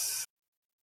is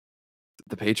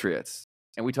the Patriots.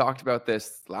 And we talked about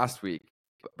this last week,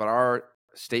 but our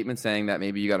statement saying that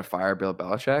maybe you got to fire Bill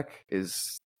Belichick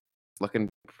is looking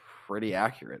pretty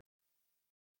accurate.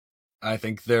 I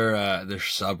think their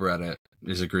subreddit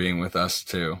is agreeing with us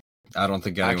too. I don't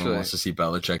think anyone wants to see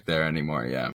Belichick there anymore.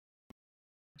 Yeah.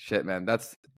 Shit, man,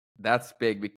 that's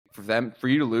big for them. For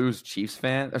you to lose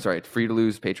for you to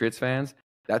lose Patriots fans,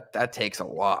 that takes a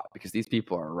lot because these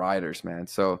people are riders, man.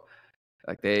 So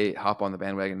like they hop on the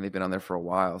bandwagon. They've been on there for a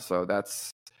while. So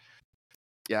that's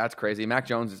crazy. Mac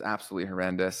Jones is absolutely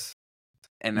horrendous,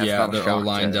 and that's not a shock. The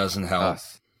O-line doesn't help.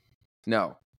 Us.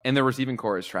 No. And their receiving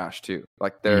core is trash too.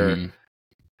 Like they're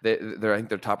I think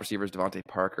their top receiver is Devontae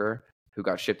Parker, who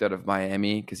got shipped out of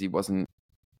Miami because he wasn't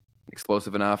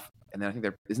explosive enough. And then I think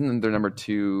isn't their number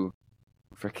 2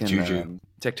 freaking Juju.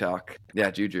 TikTok. Yeah,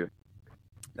 Juju.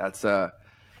 That's a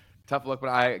tough look, but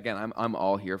I'm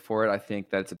all here for it. I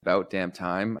think that it's about damn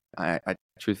time. I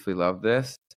truthfully love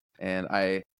this, and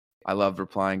I love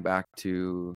replying back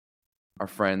to our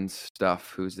friend's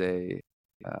stuff, who's a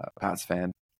Pats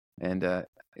fan, and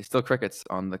it's still crickets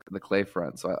on the Clay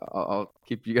front, so I'll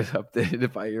keep you guys updated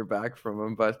if I hear back from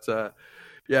him. But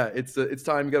Yeah, it's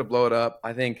time. You got to blow it up.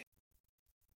 I think.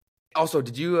 Also,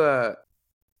 did you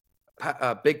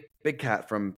Big Cat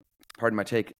from Pardon My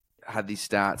Take had these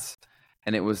stats,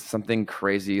 and it was something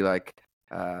crazy like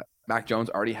Mac Jones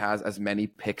already has as many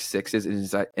pick sixes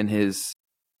in his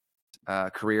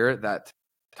career that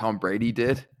Tom Brady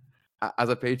did as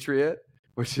a Patriot,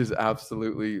 which is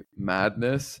absolutely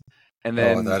madness. And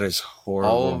then that is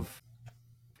horrible.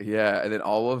 And then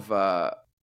all of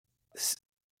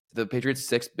the Patriots'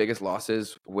 6 biggest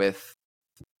losses with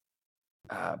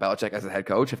Belichick as the head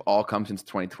coach have all come since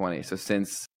 2020. So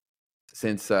since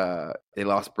they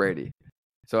lost Brady,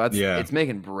 so it's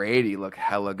making Brady look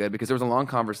hella good, because there was a long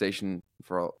conversation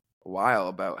for a while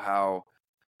about how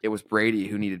it was Brady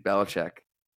who needed Belichick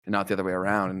and not the other way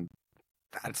around, and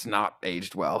that's not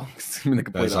aged well.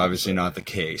 That's obviously not the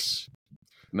case.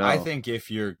 No. I think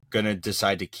if you're gonna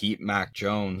decide to keep Mac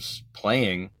Jones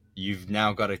playing, you've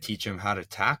now got to teach him how to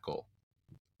tackle.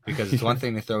 Because it's one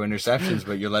thing to throw interceptions,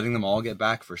 but you're letting them all get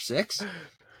back for 6?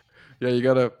 Yeah, you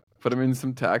got to put him in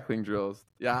some tackling drills.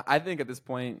 Yeah, I think at this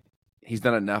point, he's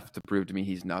done enough to prove to me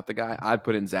he's not the guy. I'd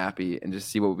put in Zappy and just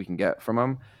see what we can get from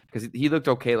him, because he looked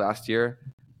okay last year.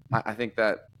 I think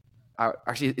that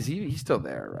actually, he's still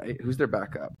there, right? Who's their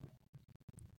backup?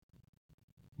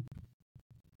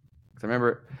 Because I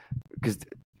remember,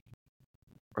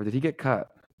 or did he get cut?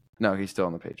 No, he's still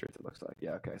on the Patriots, it looks like.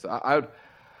 Yeah, okay. So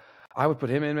I would put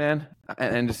him in, man,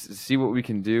 and just see what we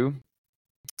can do.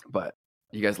 But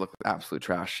you guys look absolute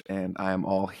trash, and I am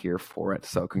all here for it.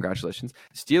 So congratulations.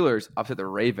 Steelers upset the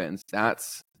Ravens.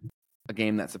 That's a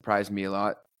game that surprised me a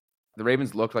lot. The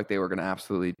Ravens looked like they were going to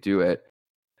absolutely do it,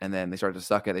 and then they started to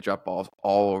suck it. They dropped balls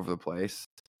all over the place,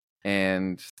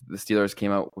 and the Steelers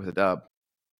came out with a dub.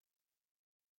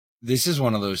 This is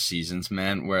one of those seasons,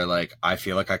 man, where like I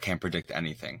feel like I can't predict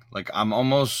anything. Like I'm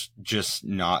almost just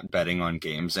not betting on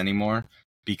games anymore,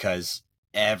 because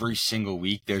every single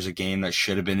week there's a game that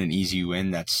should have been an easy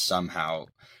win that's somehow,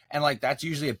 and like that's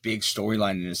usually a big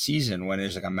storyline in a season when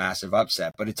there's like a massive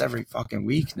upset, but it's every fucking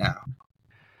week now.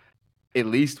 At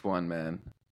least one, man.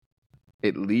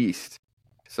 At least.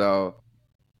 So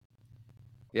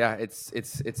yeah, it's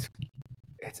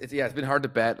been hard to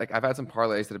bet. Like I've had some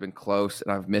parlays that have been close,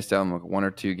 and I've missed out on like 1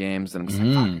 or 2 games, and I'm just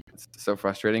like, fuck, it's so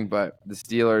frustrating. But the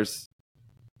Steelers,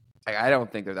 I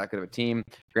don't think they're that good of a team.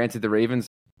 Granted, the Ravens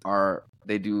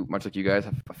they do much like you guys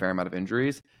have a fair amount of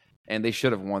injuries, and they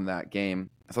should have won that game.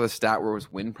 I saw the stat where it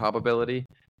was win probability,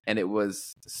 and it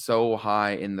was so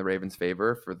high in the Ravens'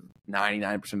 favor for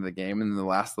 99% of the game. And in the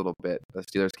last little bit, the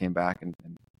Steelers came back and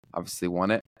obviously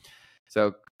won it.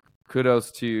 So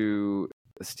kudos to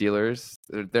the Steelers.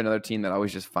 They're another team that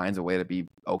always just finds a way to be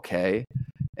okay,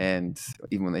 and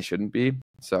even when they shouldn't be.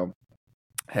 So,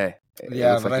 hey.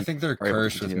 Yeah, but I think they're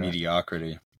cursed with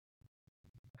mediocrity.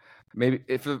 Maybe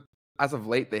as of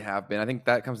late they have been. I think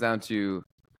that comes down to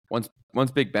once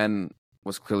Big Ben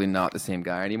was clearly not the same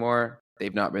guy anymore.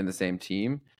 They've not been the same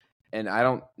team. And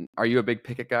are you a big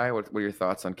Pickett guy? What are your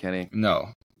thoughts on Kenny? No,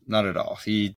 not at all.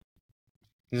 He's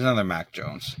another Mac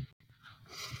Jones.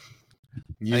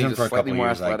 Use him for a couple more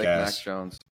years, athletic I guess. Mac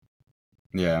Jones.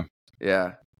 Yeah.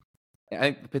 I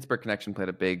think the Pittsburgh connection played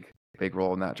a big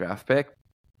role in that draft pick.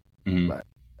 Mm-hmm. But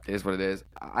it is what it is.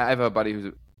 I have a buddy who's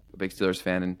a big Steelers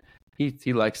fan, and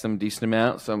he likes them a decent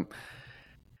amount. So,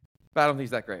 but I don't think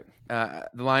he's that great. The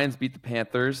Lions beat the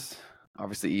Panthers,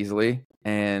 obviously easily,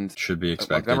 and should be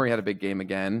expected. Montgomery had a big game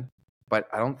again, but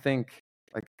I don't think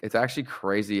it's actually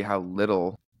crazy how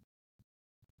little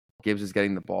Gibbs is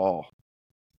getting the ball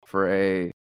for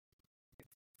a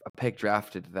pick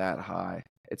drafted that high.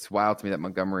 It's wild to me that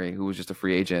Montgomery, who was just a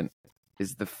free agent,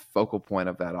 is the focal point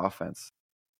of that offense.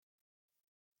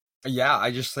 Yeah, I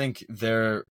just think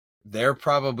they're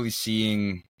probably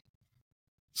seeing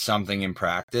something in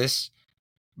practice,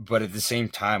 but at the same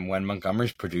time, when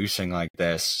Montgomery's producing like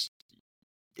this,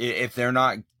 if they're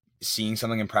not seeing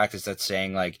something in practice that's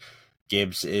saying like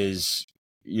Gibbs is,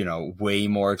 way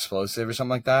more explosive or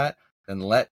something like that, then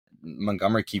let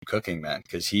Montgomery keep cooking, man,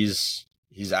 because he's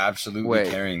absolutely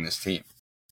carrying this team.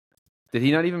 Did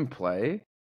he not even play?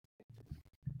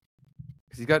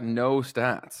 Because he's got no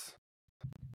stats.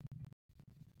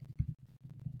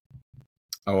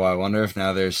 Oh, I wonder if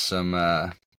now there's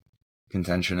some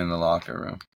contention in the locker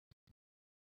room.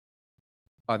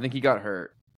 I think he got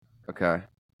hurt. Okay.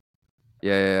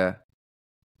 Yeah.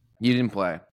 He didn't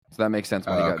play, so that makes sense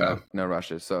why he got no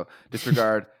rushes. So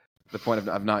disregard the point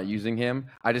of not using him.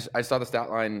 I saw the stat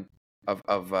line of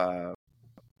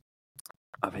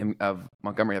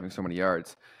Montgomery having so many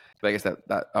yards, but I guess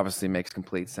that obviously makes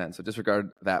complete sense. So disregard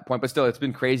that point. But still, it's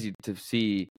been crazy to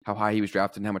see how high he was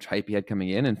drafted and how much hype he had coming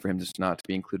in, and for him just not to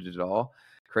be included at all.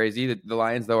 crazy. The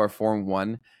Lions, though, are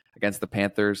 4-1 against the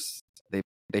Panthers.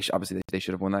 Obviously they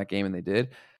should have won that game, and they did.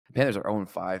 The Panthers are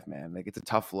 0-5, man. Like, it's a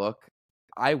tough look.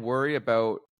 I worry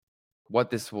about what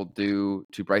this will do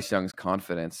to Bryce Young's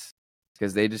confidence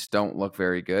because they just don't look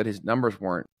very good. His numbers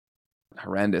weren't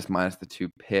horrendous minus the 2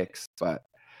 picks, but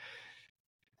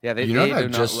yeah, they do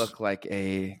not look like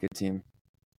a good team.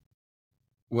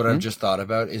 What I've just thought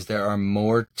about is there are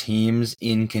more teams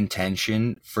in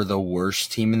contention for the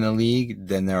worst team in the league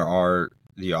than there are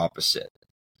the opposite.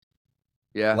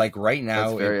 Yeah. Like right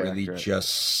now, it really accurate.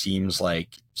 just seems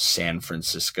like San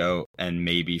Francisco and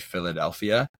maybe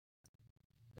Philadelphia.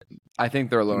 I think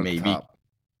they're alone at the top.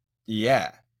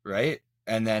 Yeah, right?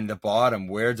 And then the bottom,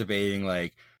 we're debating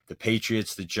like the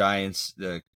Patriots, the Giants,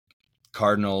 the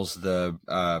Cardinals, the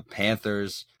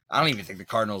Panthers. I don't even think the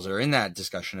Cardinals are in that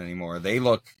discussion anymore. They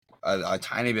look a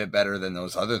tiny bit better than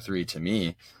those other 3 to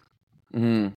me.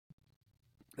 Mm-hmm.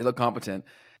 They look competent.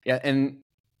 Yeah, and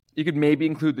you could maybe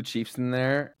include the Chiefs in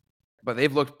there, but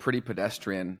they've looked pretty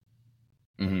pedestrian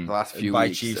the last few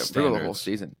weeks. Chiefs through the whole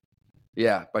season.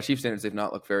 Yeah, by Chiefs standards, they've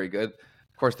not looked very good.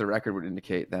 Of course, the record would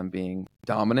indicate them being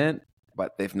dominant,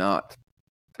 but they've not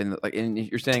been like. And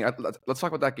you're saying, let's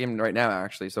talk about that game right now,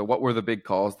 actually. So, what were the big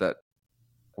calls that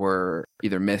were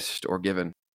either missed or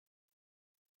given?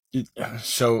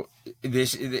 So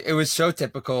it was so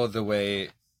typical of the way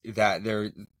that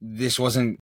this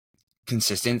wasn't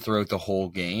consistent throughout the whole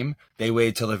game. They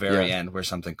waited till the very end where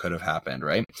something could have happened,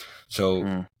 right?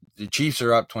 So the Chiefs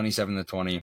are up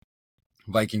 27-20.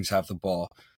 Vikings have the ball.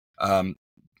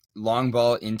 Long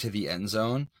ball into the end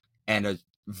zone and a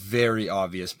very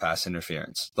obvious pass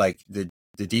interference. Like the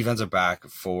defensive back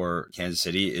for Kansas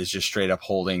City is just straight up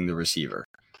holding the receiver.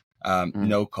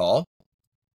 No call.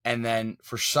 And then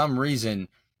for some reason,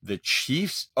 the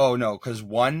Chiefs, because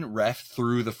one ref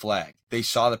threw the flag. They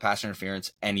saw the pass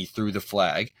interference and he threw the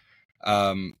flag.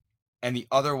 And the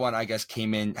other one, I guess,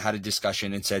 came in, had a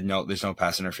discussion and said, no, there's no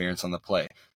pass interference on the play.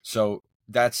 So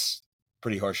that's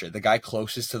pretty horseshit. The guy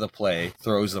closest to the play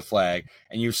throws the flag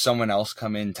and you have someone else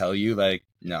come in and tell you, like,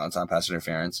 no, it's not pass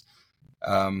interference.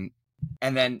 And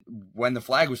then when the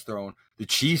flag was thrown, the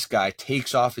Chiefs guy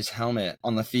takes off his helmet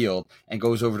on the field and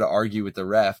goes over to argue with the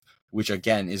ref, which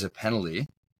again is a penalty.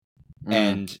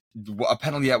 And a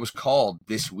penalty that was called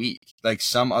this week. Like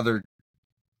some other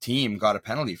team got a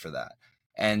penalty for that.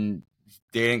 And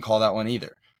they didn't call that one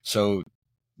either. So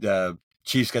the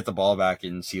Chiefs get the ball back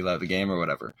and seal out the game or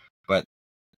whatever. But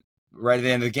right at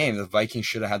the end of the game, the Vikings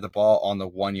should have had the ball on the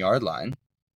 1 yard line.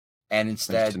 And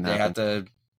instead they had to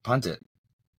punt it.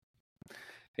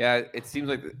 Yeah, it seems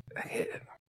like it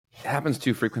happens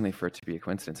too frequently for it to be a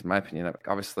coincidence, in my opinion.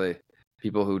 Obviously,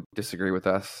 people who disagree with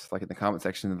us, like in the comment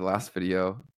section of the last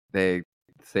video, they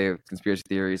say conspiracy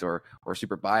theories or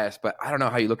super biased. But I don't know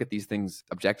how you look at these things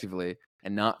objectively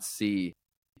and not see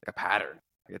a pattern.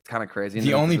 Like, it's kind of crazy.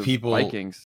 The only people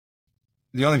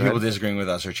disagreeing with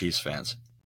us are Chiefs fans.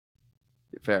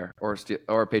 Fair,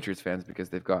 or Patriots fans because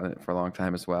they've gotten it for a long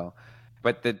time as well.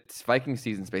 But the Viking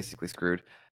season's basically screwed.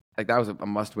 Like, that was a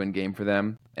must-win game for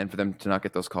them, and for them to not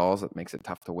get those calls, it makes it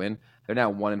tough to win. They're now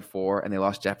 1-4, and they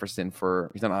lost Jefferson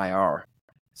he's on IR,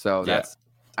 so that's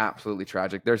absolutely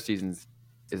tragic. Their season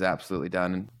is absolutely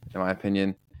done, in my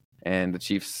opinion, and the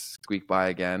Chiefs squeak by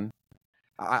again.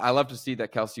 I love to see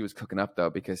that Kelsey was cooking up though,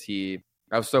 because I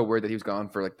was so worried that he was gone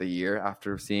for like the year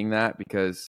after seeing that,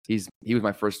 because he was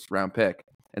my first round pick,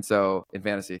 and so in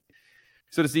fantasy.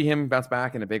 So to see him bounce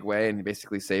back in a big way and he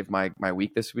basically saved my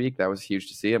week this week, that was huge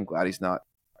to see. I'm glad he's not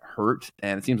hurt.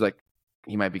 And it seems like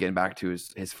he might be getting back to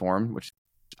his form, which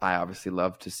I obviously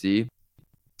love to see.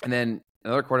 And then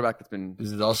another quarterback that's been...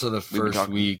 This is also the first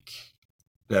week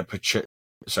that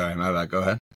Sorry, my bad. Go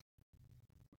ahead.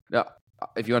 No,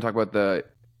 if you want to talk about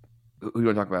who do you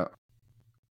want to talk about?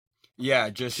 Yeah,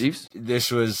 just... Chiefs?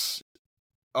 This was...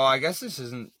 Oh, I guess this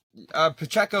isn't...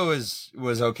 Pacheco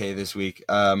was okay this week.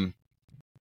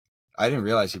 I didn't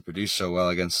realize he produced so well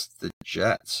against the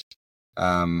Jets.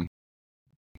 Yeah,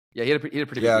 he had a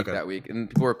pretty good week that week, and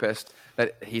people were pissed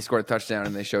that he scored a touchdown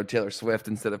and they showed Taylor Swift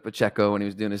instead of Pacheco when he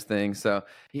was doing his thing. So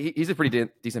he's a pretty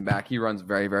decent back. He runs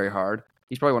very, very hard.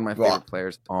 He's probably one of my favorite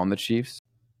players on the Chiefs.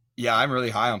 Yeah, I'm really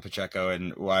high on Pacheco,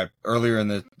 and earlier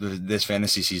in this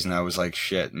fantasy season, I was like,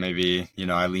 shit, maybe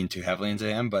I leaned too heavily into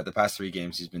him, but the past 3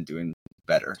 games he's been doing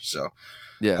better. So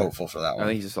yeah, hopeful for that one. I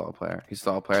think he's a solid player.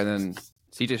 And then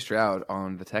CJ Stroud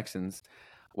on the Texans,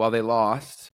 while they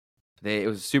lost, it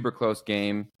was a super close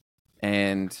game,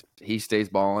 and he stays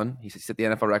balling. He set the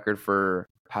NFL record for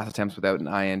pass attempts without an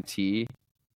INT.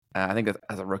 I think that's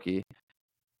as a rookie.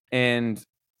 And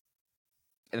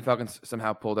and the Falcons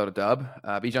somehow pulled out a dub.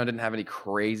 Bijan didn't have any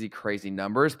crazy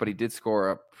numbers, but he did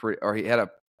score he had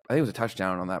I think it was a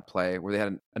touchdown on that play where they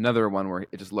had another one where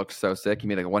it just looked so sick. He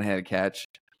made like a one-handed catch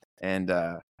and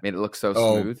made it look so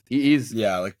smooth. He's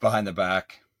like behind the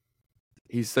back.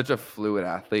 He's such a fluid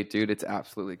athlete, dude. It's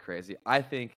absolutely crazy. I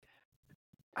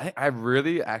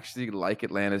really actually like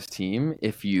Atlanta's team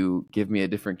if you give me a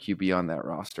different QB on that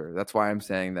roster. That's why I'm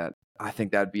saying that I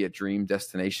think that'd be a dream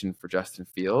destination for Justin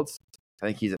Fields. I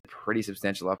think he's a pretty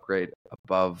substantial upgrade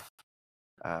above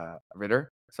Ritter.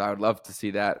 So I would love to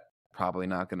see that. Probably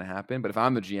not going to happen. But if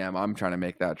I'm the GM, I'm trying to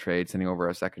make that trade, sending over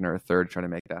a second or a third, trying to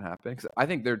make that happen. Because I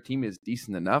think their team is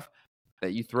decent enough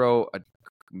that you throw a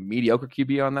mediocre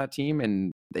QB on that team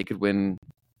and they could win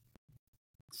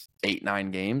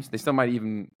 8-9 games. They still might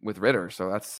even with Ritter. So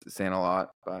that's saying a lot.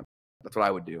 But that's what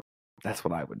I would do.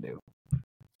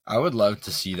 I would love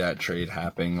to see that trade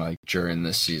happening like during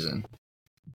this season.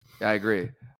 Yeah, I agree.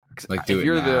 Like do it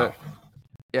now.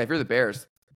 If you're the Bears,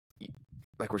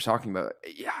 like we're talking about,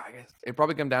 I guess it'd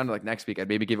probably come down to like next week. I'd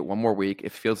maybe give it one more week.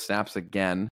 If Fields snaps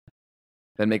again,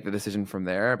 then make the decision from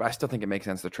there. But I still think it makes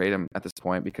sense to trade him at this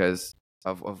point because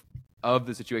of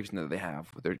the situation that they have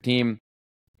with their team,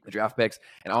 the draft picks,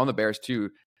 and on the Bears too.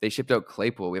 They shipped out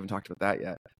Claypool. We haven't talked about that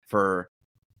yet for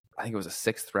I think it was a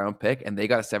 6th round pick, and they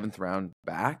got a 7th round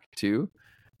back too.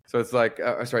 So it's like,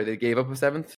 they gave up a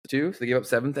 7th too. So they gave up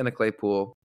 7th and a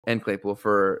Claypool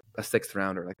for a 6th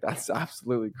rounder. Like that's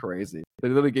absolutely crazy. They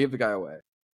literally gave the guy away.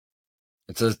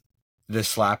 It's the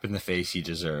slap in the face he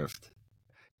deserved.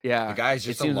 Yeah, the guy's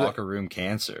just a locker room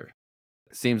cancer.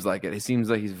 Seems like it. It seems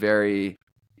like he's very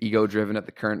ego driven at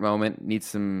the current moment. Needs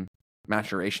some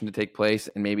maturation to take place,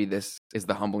 and maybe this is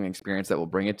the humbling experience that will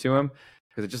bring it to him.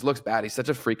 Because it just looks bad. He's such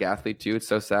a freak athlete too. It's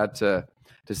so sad to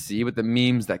see. But the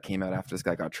memes that came out after this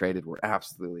guy got traded were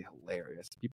absolutely hilarious.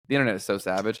 The internet is so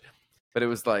savage. But it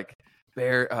was like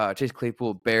Chase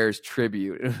Claypool Bears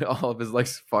tribute, and all of his like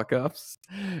fuck ups,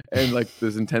 and like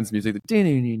this intense music, and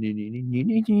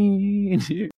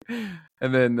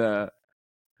then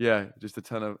just a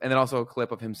ton of, and then also a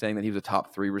clip of him saying that he was a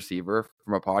top 3 receiver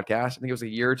from a podcast. I think it was a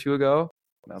year or two ago,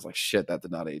 and I was like, shit, that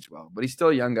did not age well. But he's still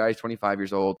a young guy. He's 25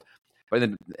 years old. But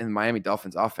in the Miami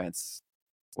Dolphins offense,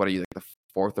 what are you, like the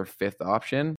 4th or 5th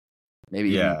option? Maybe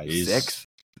even 6th.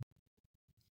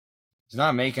 He's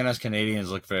not making us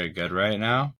Canadians look very good right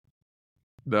now.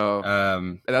 No.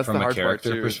 And that's from the hard a character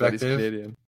part too,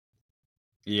 perspective.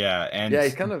 Yeah, and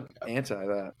he's kind of anti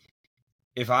that.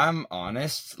 If I'm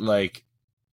honest, like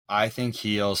I think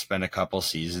he'll spend a couple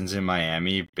seasons in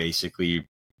Miami basically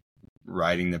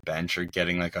riding the bench or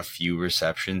getting like a few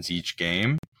receptions each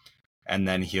game, and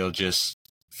then he'll just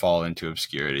fall into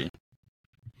obscurity.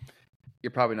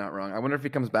 You're probably not wrong. I wonder if he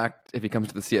comes back, if he comes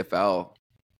to the CFL,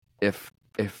 if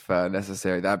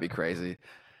necessary. That'd be crazy.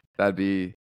 That'd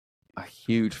be a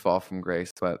huge fall from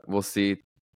grace, but we'll see.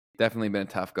 Definitely been a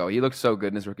tough go. He looked so good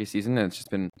in his rookie season, and it's just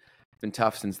been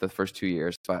tough since the first 2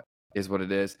 years, but is what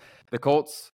it is. The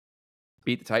Colts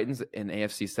beat the Titans in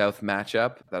AFC South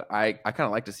matchup that I kind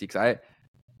of like to see, because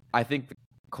I think the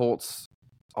Colts,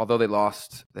 although they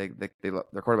lost, their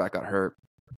quarterback got hurt.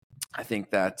 I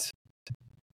think they're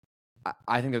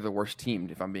the worst team,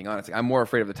 if I'm being honest. I'm more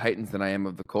afraid of the Titans than I am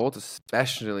of the Colts,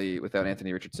 especially without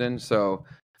Anthony Richardson. So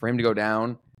for him to go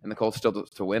down and the Colts still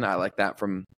to win, I like that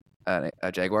from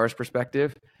a Jaguars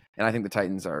perspective. And I think the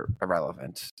Titans are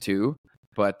irrelevant too.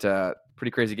 But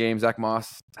pretty crazy game. Zach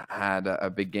Moss had a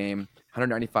big game,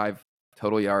 195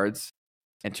 total yards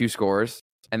and 2 scores.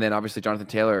 And then obviously Jonathan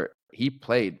Taylor, he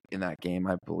played in that game,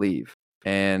 I believe.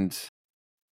 And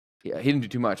he didn't do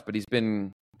too much, but he's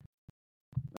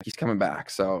coming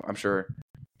back. So I'm sure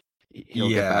he'll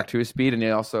get back to his speed. And he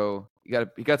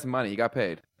got some money. He got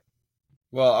paid.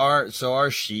 Well, our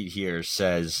sheet here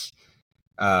says,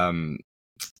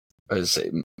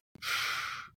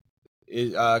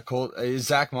 is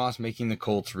Zach Moss making the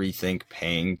Colts rethink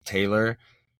paying Taylor?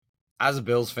 As a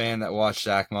Bills fan that watched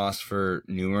Zach Moss for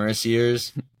numerous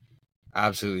years,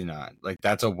 absolutely not. Like,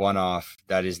 that's a one-off.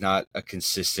 That is not a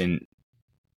consistent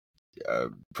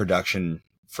production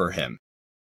for him.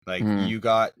 Like, you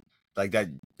got like that.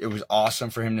 It was awesome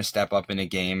for him to step up in a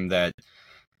game that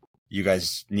you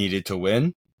guys needed to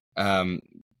win.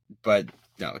 But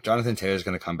no, Jonathan Taylor's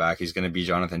going to come back. He's going to be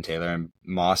Jonathan Taylor, and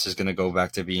Moss is going to go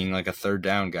back to being like a third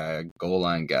down guy, a goal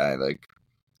line guy. Like,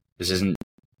 this isn't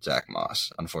Zach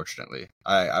Moss, unfortunately.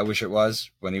 I wish it was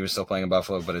when he was still playing in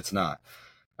Buffalo, but it's not.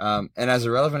 And as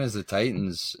irrelevant as the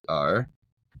Titans are,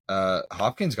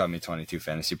 Hopkins got me 22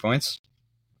 fantasy points.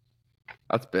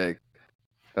 That's big.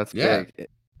 That's big.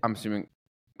 I'm assuming.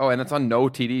 Oh, and it's on no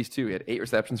TDs too. He had 8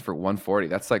 receptions for 140.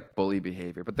 That's like bully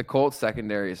behavior. But the Colts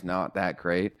secondary is not that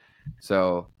great,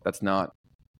 so that's not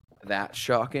that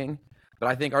shocking. But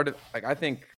I think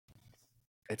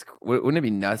wouldn't it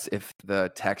be nuts if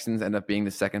the Texans end up being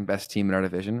the second best team in our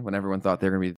division when everyone thought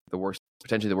they're going to be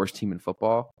potentially the worst team in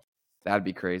football? That'd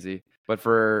be crazy. But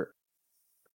for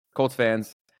Colts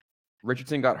fans,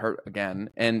 Richardson got hurt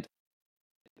again, and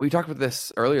we talked about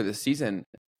this earlier this season.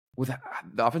 With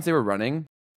the offense they were running,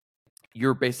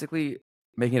 you're basically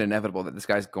making it inevitable that this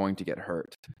guy's going to get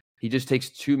hurt. He just takes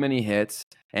too many hits,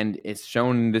 and it's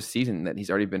shown this season that he's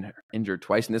already been injured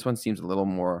twice, and this one seems a little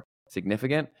more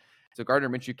significant. So Gardner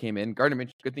Minshew came in. Gardner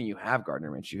Minshew, good thing you have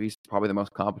Gardner Minshew. He's probably the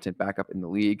most competent backup in the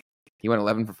league. He went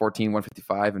 11 for 14,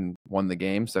 155, and won the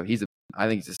game. So I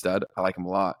think he's a stud. I like him a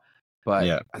lot. But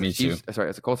yeah, me too. Sorry,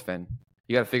 as a Colts fan,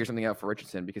 you got to figure something out for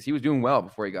Richardson because he was doing well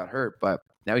before he got hurt, but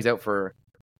now he's out for,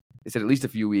 they said, at least a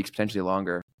few weeks, potentially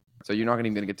longer. So you're not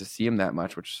even going to get to see him that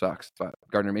much, which sucks. But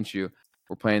Gardner Minshew,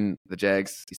 we're playing the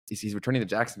Jags. He's returning to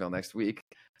Jacksonville next week.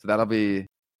 So that'll be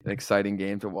an exciting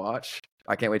game to watch.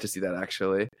 I can't wait to see that,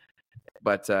 actually.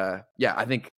 But, yeah, I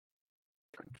think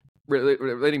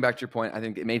relating back to your point, I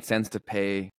think it made sense to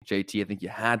pay JT. I think you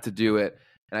had to do it,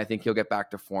 and I think he'll get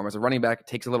back to form. As a running back, it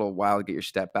takes a little while to get your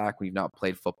step back when you've not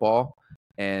played football,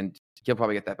 and he'll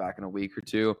probably get that back in a week or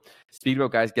two. Speaking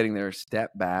about guys getting their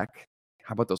step back,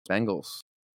 how about those Bengals?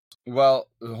 Well,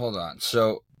 hold on.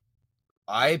 So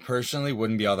I personally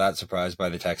wouldn't be all that surprised by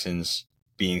the Texans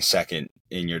being second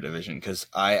in your division because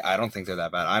I don't think they're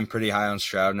that bad. I'm pretty high on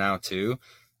Stroud now too.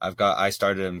 I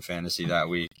started him in fantasy that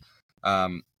week.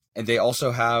 And they also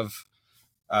have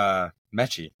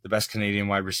Mechie, the best Canadian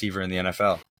wide receiver in the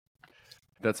NFL.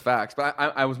 That's facts. But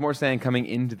I was more saying coming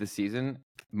into the season,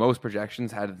 most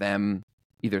projections had them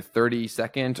either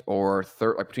 32nd or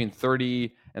between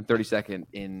 30 and 32nd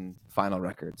in final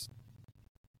records.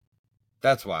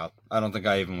 That's wild. I don't think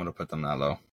I even would have put them that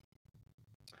low.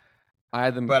 I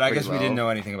had them, but I guess low. We didn't know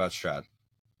anything about Stroud.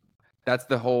 That's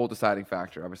the whole deciding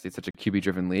factor. Obviously, it's such a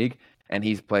QB-driven league, and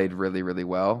he's played really, really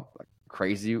well, like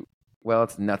crazy well.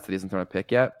 It's nuts that he hasn't thrown a pick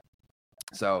yet.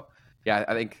 So, yeah,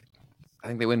 I think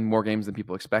they win more games than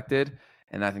people expected,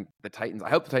 and I think the Titans. I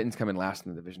hope the Titans come in last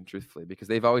in the division, truthfully, because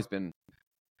they've always been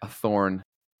a thorn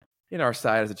in our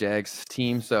side as a Jags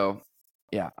team. So,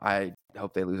 yeah, I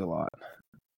hope they lose a lot.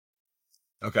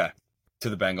 Okay, to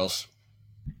the Bengals.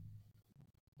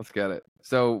 Let's get it.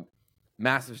 So,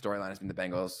 massive storyline has been the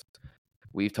Bengals.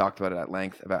 We've talked about it at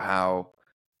length about how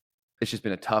it's just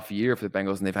been a tough year for the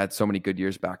Bengals, and they've had so many good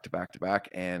years back to back to back.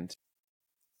 And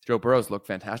Joe Burrow's looked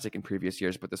fantastic in previous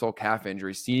years, but this whole calf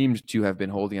injury seemed to have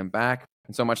been holding him back,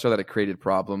 and so much so that it created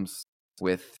problems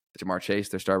with Jamar Chase,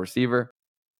 their star receiver,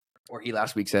 where he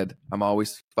last week said, "I'm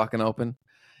always fucking open,"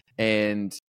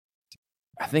 and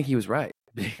I think he was right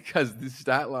because the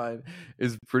stat line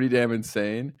is pretty damn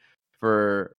insane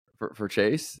for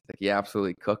Chase. Like, he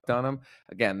absolutely cooked on him.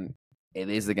 Again, it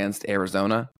is against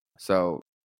Arizona, so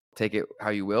take it how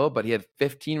you will, but he had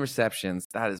 15 receptions.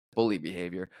 That is bully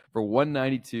behavior for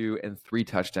 192 and 3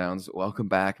 touchdowns. Welcome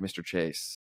back, Mr.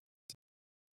 Chase.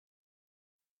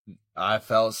 I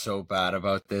felt so bad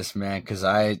about this, man, because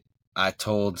I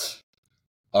told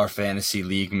our fantasy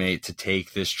league mate to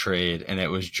take this trade, and it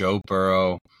was Joe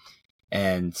Burrow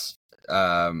and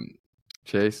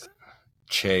Chase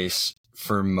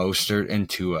for Mostert and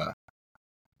Tua.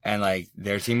 And, like,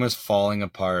 their team was falling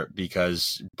apart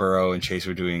because Burrow and Chase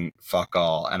were doing fuck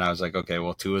all. And I was like, okay,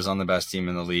 well, Tua's on the best team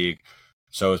in the league.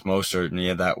 So is Mostert. And he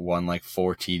had that one,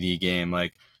 4 TD game.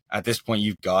 Like, at this point,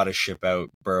 you've got to ship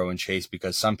out Burrow and Chase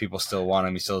because some people still want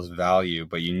him. He still has value.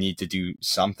 But you need to do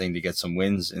something to get some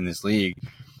wins in this league.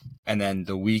 And then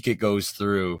the week it goes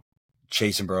through,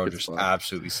 Chase and Burrow just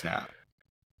absolutely snap.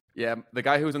 Yeah, the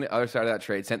guy who was on the other side of that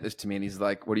trade sent this to me, and he's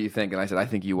like, what do you think? And I said, I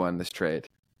think you won this trade.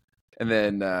 And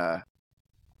then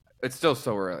it's still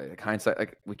so early. Like, hindsight,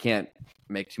 like, we can't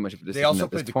make too much of a decision. They also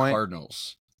at this played the point.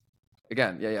 Cardinals.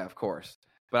 Again, yeah, of course.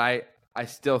 But I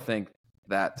still think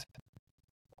that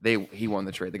he won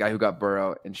the trade. The guy who got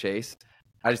Burrow and Chase.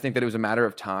 I just think that it was a matter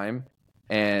of time.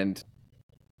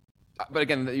 But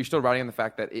again, you're still riding on the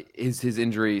fact that is his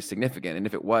injury significant? And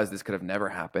if it was, this could have never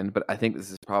happened. But I think this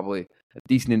is probably a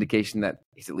decent indication that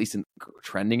he's at least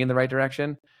trending in the right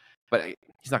direction. But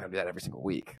he's not going to do that every single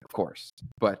week, of course.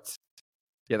 But,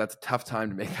 yeah, that's a tough time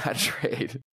to make that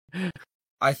trade.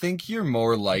 I think you're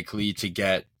more likely to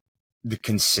get the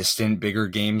consistent bigger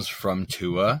games from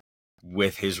Tua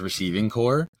with his receiving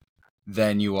core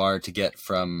than you are to get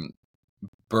from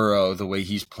Burrow the way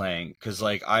he's playing. Because,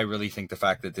 I really think the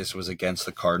fact that this was against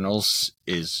the Cardinals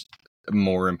is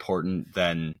more important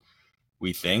than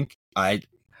we think.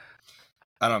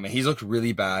 I don't know, man. He's looked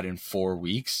really bad in 4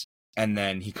 weeks, and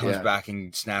then he comes back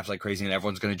and snaps like crazy, and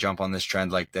everyone's going to jump on this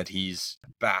trend like that he's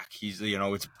back. He's,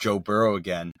 it's Joe Burrow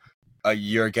again. A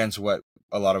year against what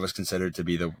a lot of us consider to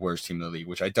be the worst team in the league,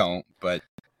 which I don't, but,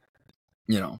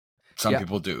 some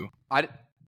people do.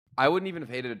 I wouldn't even have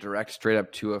hated a direct straight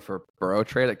up Tua for Burrow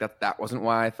trade. Like that wasn't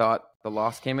why I thought the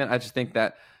loss came in. I just think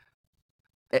that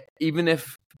even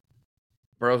if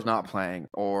Burrow's not playing,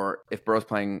 or if Burrow's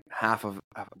playing half of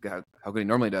how good he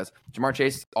normally does, Jamar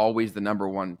Chase is always the number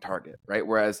one target, right?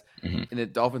 Whereas in the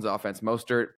Dolphins offense,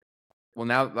 Mostert, well,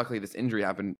 now luckily this injury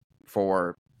happened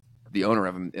for the owner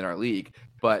of him in our league,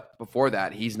 but before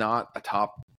that, he's not a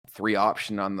top 3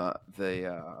 option on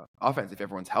the offense if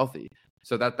everyone's healthy.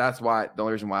 So that's why the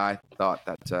only reason why I thought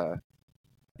that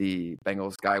the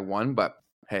Bengals guy won. But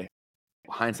hey,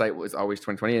 hindsight was always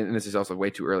 2020, and this is also way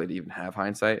too early to even have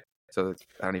hindsight. So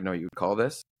I don't even know what you would call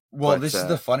this. Well, this is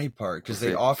the funny part, because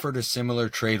they offered a similar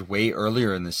trade way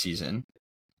earlier in the season,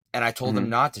 and I told them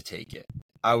not to take it.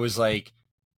 I was like,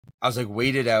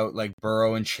 wait it out, like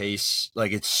Burrow and Chase,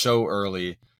 like it's so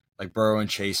early. Like Burrow and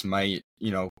Chase might,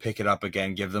 pick it up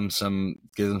again, give them some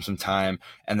time,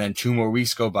 and then 2 more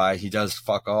weeks go by, he does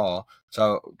fuck all.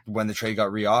 So when the trade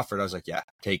got reoffered, I was like, yeah,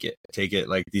 take it.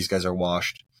 Like these guys are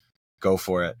washed, go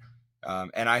for it.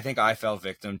 And I think I fell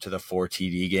victim to the 4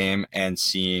 TD game and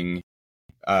seeing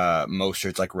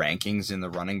Mostert's like rankings in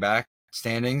the running back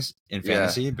standings in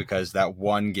fantasy, because that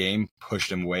one game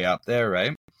pushed him way up there,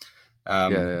 right?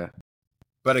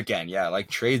 But again, like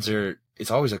trades it's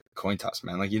always a coin toss,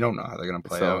 man. Like you don't know how they're going to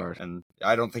play out. Hard. And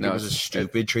I don't think it was a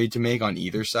stupid trade to make on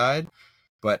either side.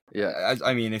 But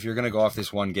I mean, if you're going to go off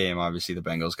this one game, obviously the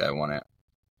Bengals guy won it.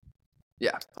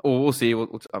 Yeah. Well, we'll see.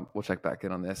 We'll check back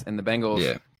in on this. And the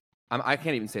Bengals, I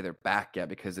can't even say they're back yet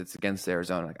because it's against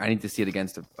Arizona. Like, I need to see it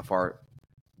against a far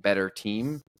better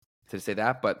team to say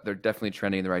that, but they're definitely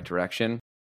trending in the right direction.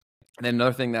 And then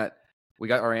another thing that we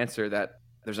got our answer that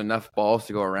there's enough balls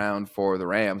to go around for the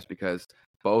Rams, because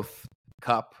both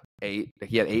Kupp, he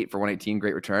had 8 for 118,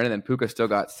 great return, and then Puka still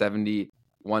got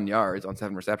 71 yards on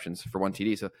 7 receptions for 1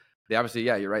 TD. So they obviously,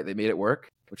 you're right, they made it work,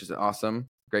 which is an awesome,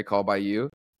 great call by you.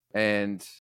 And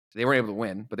they weren't able to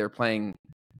win, but they were playing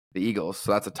the Eagles,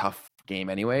 so that's a tough game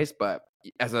anyways. But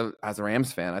as a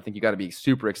Rams fan, I think you got to be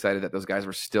super excited that those guys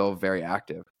were still very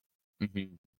active.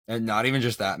 Mm-hmm. And not even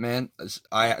just that, man.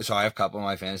 I have Kupp on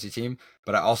my fantasy team,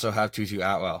 but I also have Tutu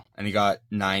Atwell, and he got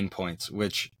 9 points,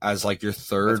 which as like your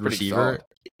third receiver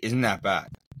isn't that bad.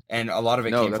 And a lot of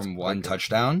it came from one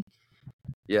touchdown.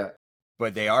 Yeah,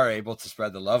 but they are able to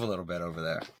spread the love a little bit over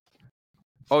there.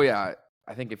 Oh yeah,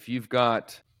 I think if you've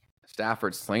got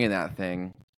Stafford slinging that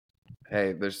thing,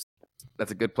 hey,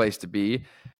 that's a good place to be.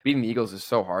 Beating the Eagles is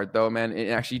so hard, though, man. And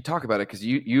actually, you talk about it because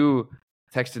you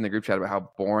texted in the group chat about how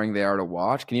boring they are to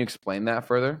watch. Can you explain that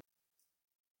further?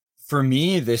 For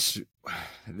me, this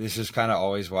is kind of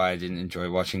always why I didn't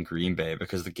enjoy watching Green Bay,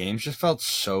 because the games just felt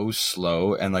so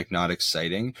slow and like not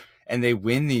exciting. And they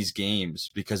win these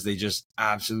games because they just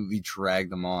absolutely drag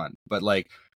them on. But like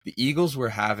the Eagles were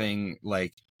having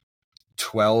like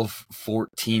 12,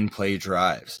 14 play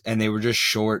drives, and they were just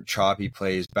short, choppy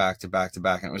plays back to back to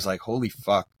back. And it was like, holy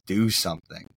fuck, do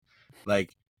something.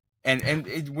 Like,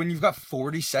 when you've got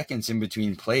 40 seconds in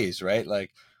between plays, right?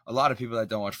 Like a lot of people that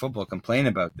don't watch football complain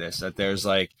about this, that there's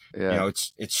like,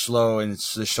 it's slow and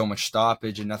there's so much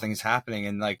stoppage and nothing's happening.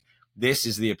 And like, this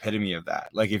is the epitome of that.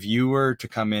 Like if you were to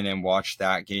come in and watch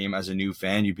that game as a new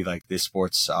fan, you'd be like, this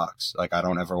sport sucks. Like, I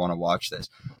don't ever want to watch this,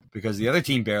 because the other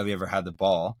team barely ever had the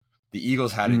ball. The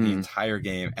Eagles had it the entire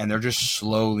game, and they're just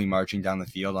slowly marching down the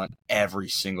field on every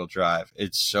single drive.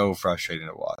 It's so frustrating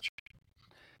to watch.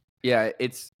 Yeah,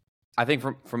 I think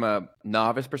from a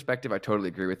novice perspective, I totally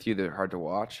agree with you. They're hard to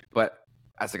watch, but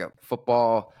as like a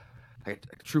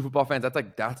true football fan,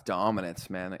 that's dominance,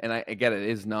 man. And I get it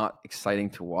is not exciting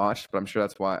to watch, but I'm sure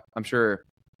that's why. I'm sure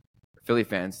Philly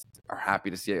fans are happy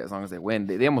to see it as long as they win.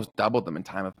 They almost doubled them in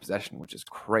time of possession, which is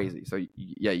crazy. So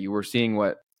yeah, you were seeing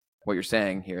what you're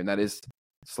saying here, and that is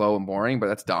slow and boring, but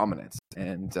that's dominance.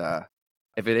 And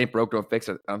if it ain't broke, don't fix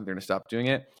it. I don't think they're going to stop doing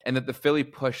it. And that the Philly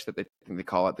push that they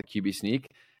call it, the QB sneak,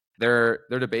 they're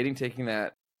debating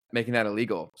making that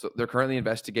illegal. So they're currently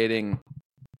investigating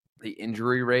the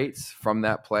injury rates from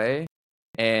that play,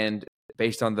 and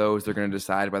based on those, they're going to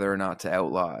decide whether or not to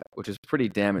outlaw it, which is pretty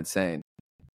damn insane.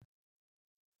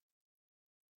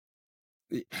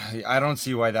 I don't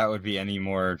see why that would be any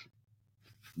more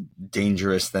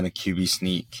dangerous than a QB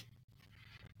sneak.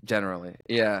 Generally,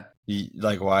 yeah.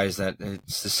 Like, why is that?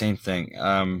 It's the same thing.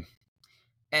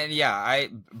 And yeah, I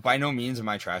by no means am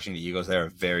I trashing the Eagles. They're a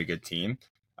very good team.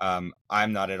 I'm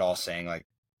not at all saying like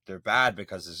they're bad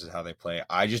because this is how they play.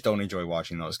 I just don't enjoy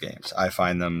watching those games. I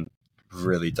find them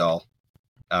really dull.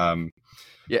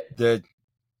 Yeah.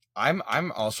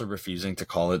 I'm also refusing to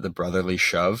call it the brotherly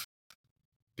shove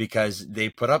because they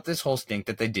put up this whole stink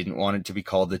that they didn't want it to be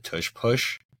called the tush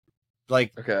push.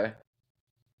 Like, Okay.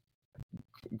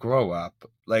 grow up.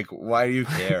 Like, why do you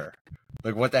care?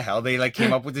 Like, what the hell? They like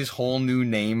came up with this whole new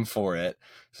name for it.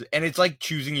 And it's like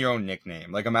choosing your own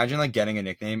nickname. Like, imagine like getting a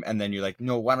nickname and then you're like,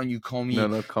 no, why don't you call me,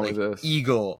 call me this.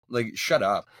 Eagle? Like, shut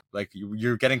up. Like,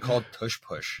 you're getting called tush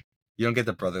push. You don't get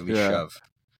the brotherly shove.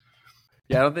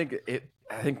 Yeah, I don't think it.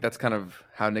 I think that's kind of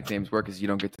how nicknames work. Is you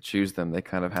don't get to choose them; they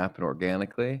kind of happen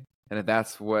organically. And if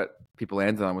that's what people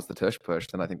landed on was the tush push,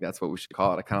 then I think that's what we should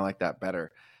call it. I kind of like that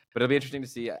better. But it'll be interesting to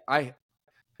see.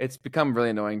 It's become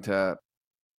really annoying to,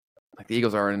 like, the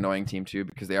Eagles are an annoying team too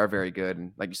because they are very good,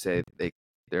 and like you say,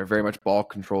 they're very much ball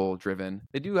control driven.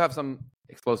 They do have some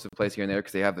explosive plays here and there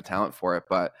because they have the talent for it,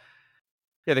 but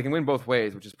yeah, they can win both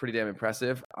ways, which is pretty damn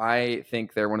impressive. I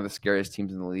think they're one of the scariest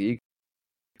teams in the league.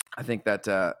 I think that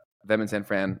them and San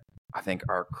Fran, I think,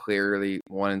 are clearly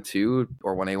 1 and 2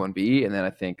 or 1A, 1B, and then I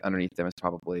think underneath them is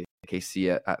probably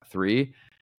KC at 3.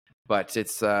 But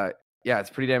it's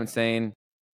pretty damn insane.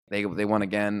 They won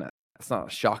again. It's not a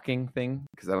shocking thing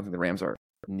because I don't think the Rams are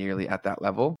nearly at that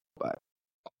level. But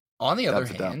on the other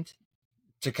hand,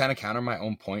 to kind of counter my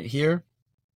own point here,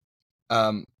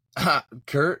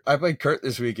 Kurt, I played Kurt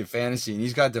this week in fantasy, and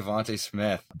he's got Devontae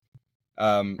Smith,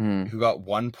 who got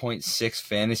 1.6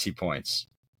 fantasy points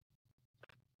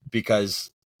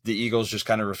because the Eagles just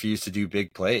kind of refuse to do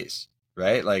big plays,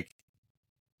 right? Like,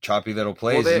 choppy little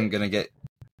plays isn't going to get.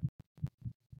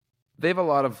 They have a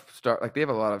lot of they have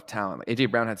a lot of talent.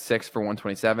 AJ Brown had 6 for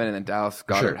 127, and then Dallas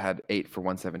Goedert had 8 for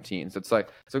 117. So it's like,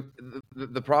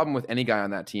 the problem with any guy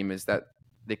on that team is that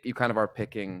you kind of are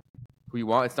picking who you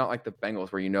want. It's not like the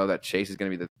Bengals where you know that Chase is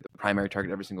going to be the primary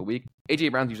target every single week.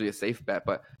 AJ Brown's usually a safe bet,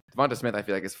 but Devonta Smith, I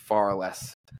feel like, is far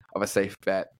less of a safe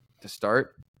bet to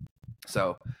start.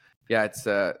 So yeah, it's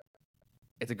a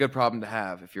good problem to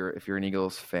have if you're an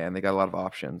Eagles fan. They got a lot of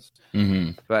options.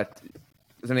 Mm-hmm. But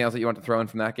is there anything else that you want to throw in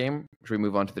from that game? Should we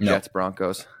move on to the Jets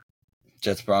Broncos?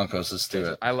 Jets Broncos, let's do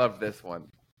it. I love this one.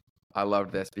 I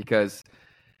loved this because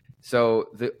Sean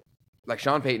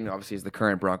Payton obviously is the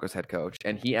current Broncos head coach,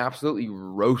 and he absolutely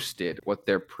roasted what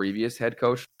their previous head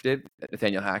coach did,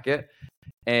 Nathaniel Hackett.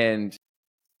 And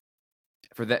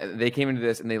they came into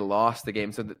this and they lost the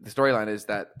game. So the storyline is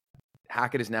that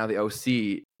Hackett is now the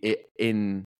OC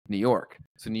in New York.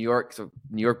 So New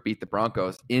York beat the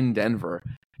Broncos in Denver.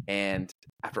 And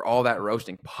after all that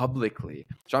roasting publicly,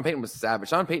 Sean Payton was savage.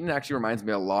 Sean Payton actually reminds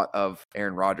me a lot of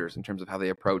Aaron Rodgers in terms of how they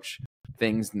approach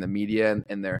things in the media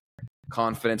and their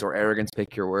confidence or arrogance,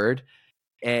 pick your word.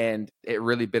 And it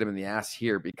really bit him in the ass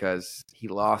here because he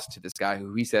lost to this guy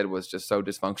who he said was just so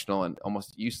dysfunctional and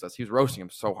almost useless. He was roasting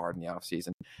him so hard in the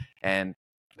offseason, and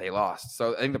they lost.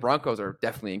 So I think the Broncos are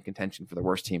definitely in contention for the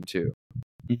worst team too.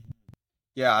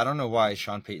 Yeah, I don't know why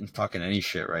Sean Payton's talking any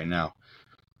shit right now.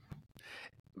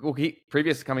 Well,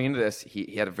 coming into this,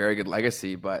 he had a very good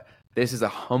legacy, but this is a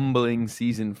humbling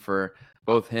season for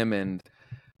both him and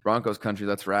Broncos country.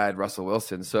 Let's ride Russell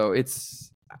Wilson. So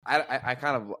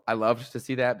I loved to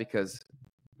see that because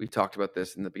we talked about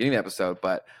this in the beginning of the episode.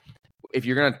 But if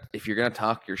you're gonna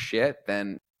talk your shit,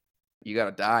 then you got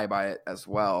to die by it as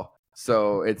well.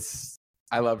 So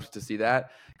I loved to see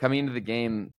that coming into the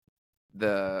game.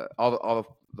 All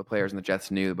the players in the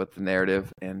Jets knew about the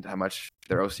narrative and how much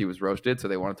their OC was roasted, so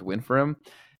they wanted to win for him,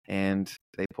 and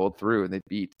they pulled through and they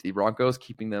beat the Broncos,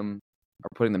 putting them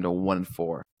to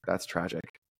 1-4. That's tragic.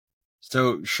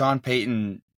 So Sean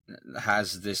Payton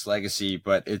has this legacy,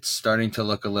 but it's starting to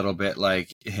look a little bit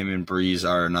like him and Breeze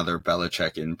are another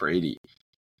Belichick and Brady.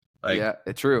 Yeah,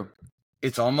 it's true.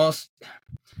 It's almost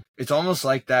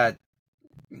like that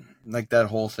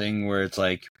whole thing where it's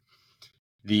like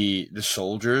the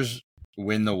soldiers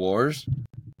win the wars,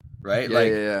 right?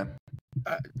 Yeah.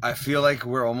 I feel like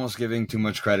we're almost giving too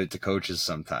much credit to coaches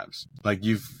sometimes. Like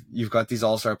you've got these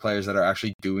all-star players that are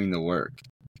actually doing the work.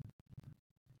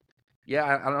 Yeah,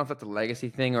 I don't know if that's a legacy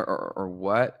thing or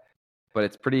what, but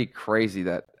it's pretty crazy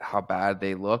that how bad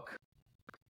they look.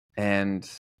 And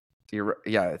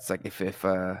it's like if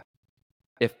the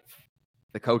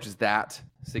coach is that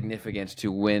significant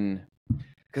to win,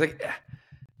 because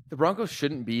the Broncos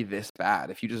shouldn't be this bad.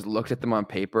 If you just looked at them on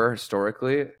paper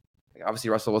historically, obviously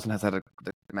Russell Wilson has had a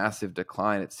massive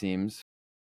decline, it seems,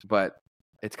 but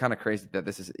it's kind of crazy that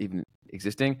this is even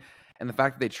existing. And the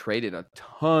fact that they traded a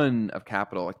ton of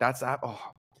capital, like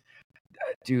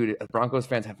dude, Broncos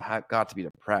fans have got to be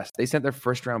depressed. They sent their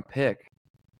first round pick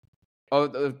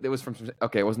Oh, it was from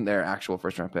okay. It wasn't their actual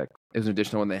first round pick. It was an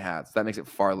additional one they had, so that makes it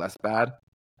far less bad.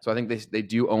 So I think they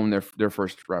do own their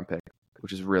first round pick,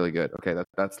 which is really good. Okay,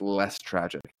 that's less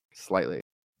tragic, slightly.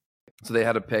 So they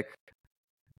had a pick.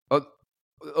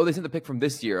 Oh, they sent the pick from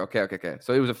this year. Okay.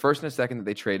 So it was a first and a second that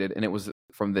they traded, and it was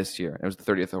from this year. It was the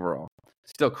 30th overall.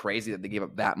 Still crazy that they gave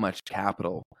up that much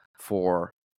capital for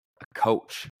a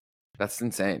coach. That's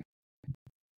insane.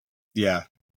 Yeah,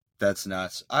 that's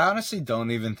nuts. I honestly don't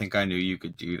even think I knew you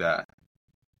could do that.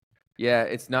 Yeah,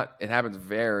 it's not. It happens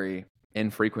very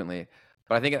infrequently,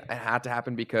 but I think it had to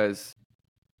happen because,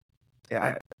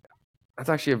 that's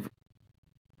actually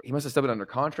he must have still been under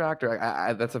contract, or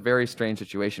that's a very strange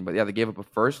situation. But yeah, they gave up a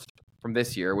first from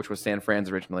this year, which was San Fran's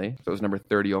originally, so it was number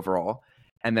 30 overall,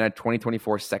 and then a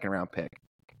 2024 second round pick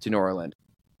to New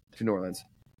Orleans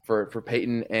for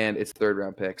Peyton and its third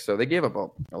round pick. So they gave up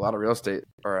a lot of real estate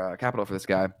or capital for this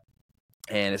guy,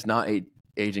 and it's not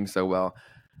aging so well.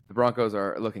 The Broncos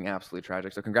are looking absolutely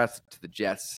tragic. So congrats to the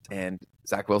Jets and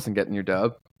Zach Wilson getting your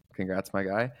dub. Congrats, my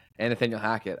guy. And Nathaniel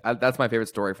Hackett. That's my favorite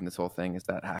story from this whole thing is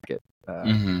that Hackett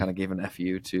kind of gave an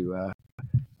FU to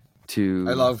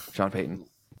I love Sean Payton.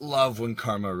 Love when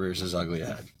karma rears his ugly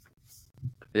head.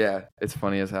 Yeah, it's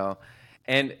funny as hell.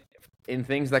 And in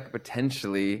things that could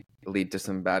potentially lead to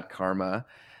some bad karma,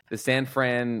 the San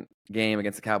Fran game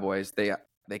against the Cowboys, they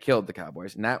killed the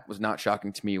Cowboys, and that was not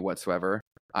shocking to me whatsoever.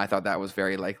 I thought that was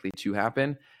very likely to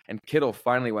happen. And Kittle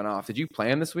finally went off. Did you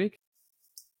play him this week?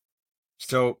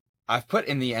 So I've put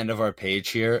in the end of our page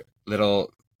here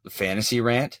little fantasy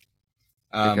rant,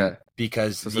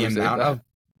 because So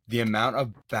the amount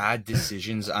of bad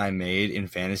decisions I made in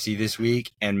fantasy this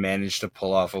week and managed to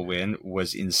pull off a win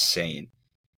was insane.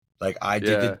 Like I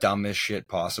did the dumbest shit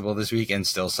possible this week and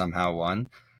still somehow won.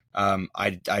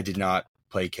 I did not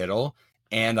play Kittle,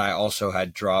 and I also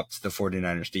had dropped the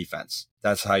 49ers defense.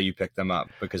 That's how you picked them up,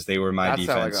 because they were my defense.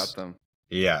 That's how I got them.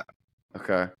 Yeah.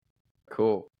 Okay.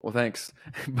 Cool. Well, thanks.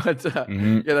 But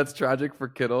that's tragic for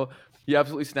Kittle. He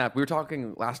absolutely snapped. We were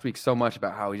talking last week so much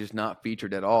about how he's just not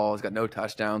featured at all. He's got no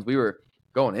touchdowns. We were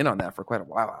going in on that for quite a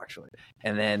while, actually.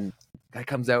 And then guy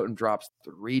comes out and drops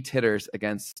 3 titters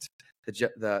against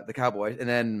the Cowboys. And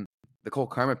then the Cole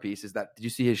Karma piece is that, did you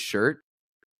see his shirt?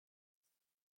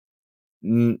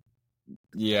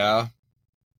 Yeah.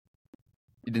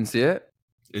 You didn't see it?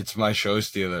 It's my show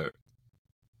stealer.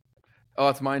 Oh,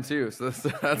 it's mine too. So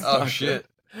that's oh shit.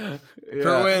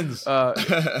 Kurt wins.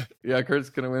 Yeah, Kurt's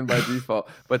gonna win by default.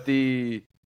 But it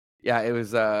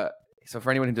was so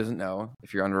for anyone who doesn't know,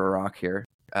 if you're under a rock here,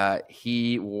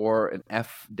 he wore an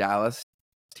F Dallas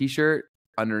t-shirt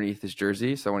underneath his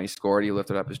jersey. So when he scored, he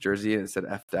lifted up his jersey and it said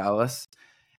F Dallas.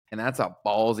 And that's a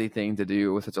ballsy thing to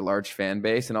do with such a large fan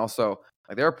base. And also,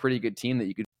 like, they're a pretty good team that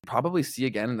you could probably see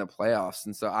again in the playoffs.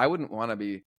 And so I wouldn't want to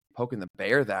be poking the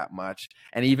bear that much.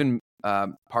 And even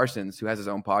Parsons, who has his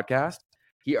own podcast,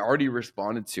 he already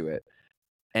responded to it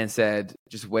and said,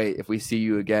 just wait, if we see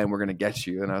you again, we're going to get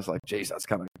you. And I was like, geez,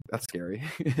 that's scary.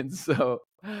 And so,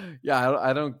 yeah,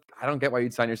 I don't get why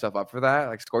you'd sign yourself up for that.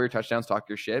 Like, score your touchdowns, talk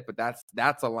your shit. But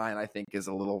that's a line I think is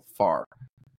a little far.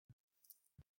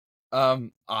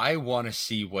 I want to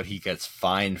see what he gets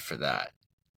fined for that.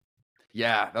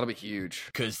 Yeah, that'll be huge.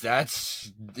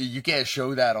 Because you can't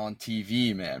show that on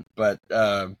TV, man. But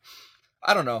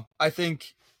I don't know. I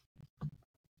think,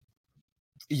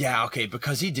 yeah, okay,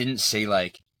 because he didn't say,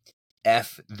 like,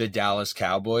 F the Dallas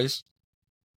Cowboys.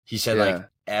 He said, like,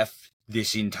 F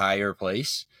this entire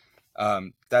place.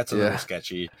 That's a little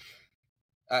sketchy.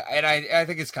 And I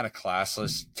think it's kind of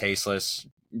classless, tasteless,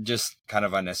 just kind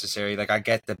of unnecessary. Like, I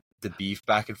get the beef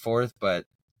back and forth, but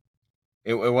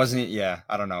it wasn't,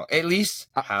 I don't know. At least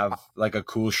have, like, a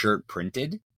cool shirt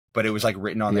printed, but it was, like,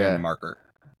 written on there in marker.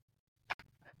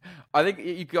 I think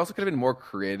you also could have been more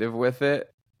creative with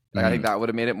it. Like, I think that would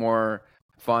have made it more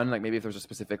fun. Like, maybe if there was a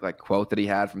specific, like, quote that he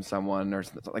had from someone or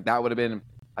something like that would have been,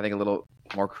 I think, a little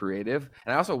more creative.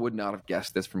 And I also would not have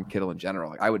guessed this from Kittle in general.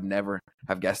 Like, I would never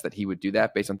have guessed that he would do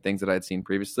that based on things that I had seen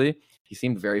previously. He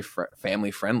seemed very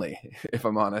family friendly, if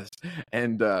I'm honest.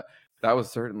 And that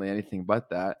was certainly anything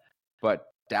but that. But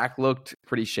Dak looked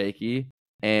pretty shaky.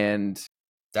 And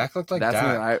Dak looked like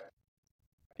Dak.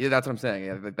 Yeah, that's what I'm saying.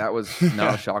 Yeah, like, that was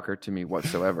not a shocker to me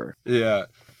whatsoever. Yeah.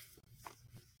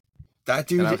 That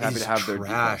dude is to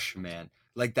trash, man.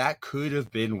 Like, that could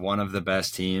have been one of the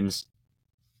best teams,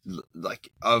 like,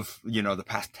 of, the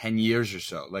past 10 years or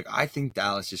so. Like, I think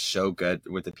Dallas is so good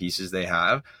with the pieces they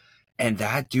have, and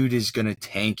that dude is going to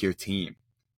tank your team.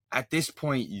 At this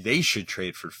point, they should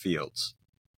trade for Fields.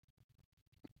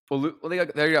 Well, they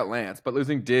got Lance, but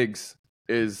losing Diggs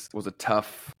was a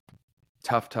tough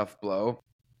blow.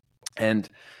 And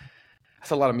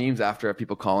That's a lot of memes after of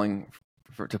people calling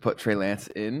to put Trey Lance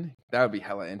in. That would be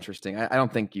hella interesting. I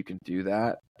don't think you can do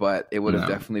that, but it would have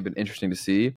definitely been interesting to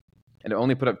see. And to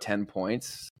only put up 10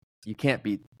 points, you can't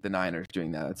beat the Niners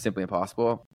doing that. It's simply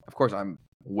impossible. Of course, I'm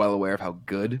well aware of how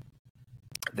good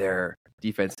their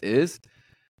defense is,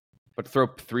 but to throw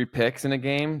 3 picks in a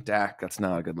game, Dak, that's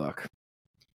not a good look.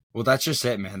 Well, that's just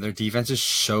it, man. Their defense is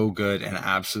so good and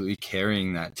absolutely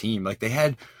carrying that team. Like, they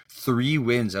had 3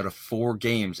 wins out of 4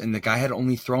 games, and the guy had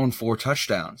only thrown 4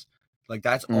 touchdowns. Like,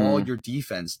 that's all your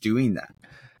defense doing that.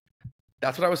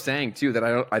 That's what I was saying too.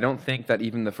 That I don't think that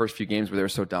even the first few games where they were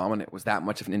so dominant was that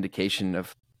much of an indication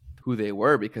of who they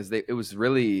were, because it was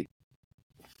really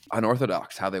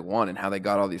unorthodox how they won and how they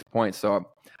got all these points. So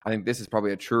I think this is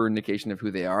probably a truer indication of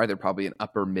who they are. They're probably an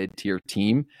upper mid-tier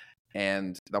team,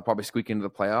 and they'll probably squeak into the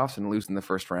playoffs and lose in the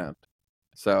first round.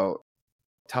 So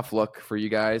tough look for you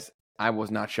guys. I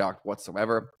was not shocked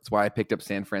whatsoever. That's why I picked up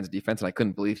San Fran's defense, and I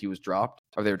couldn't believe he was dropped,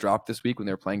 or they were dropped this week when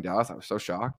they were playing Dallas. I was so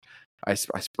shocked. I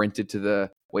sprinted to the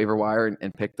waiver wire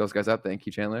and picked those guys up. Thank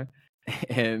you, Chandler.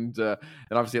 And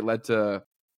obviously it led to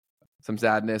some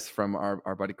sadness from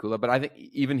our buddy Kula. But I think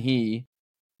even he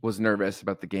was nervous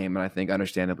about the game, and I think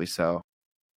understandably so.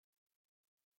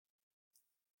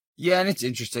 Yeah, and it's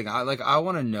interesting. I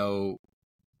want to know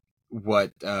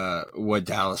what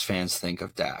Dallas fans think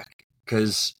of Dak,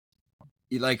 because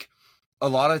like a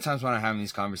lot of times when I'm having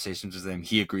these conversations with him,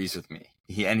 he agrees with me.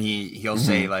 He'll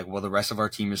say like, well, the rest of our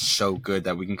team is so good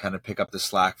that we can kind of pick up the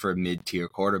slack for a mid-tier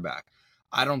quarterback.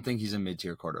 I don't think he's a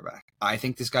mid-tier quarterback. I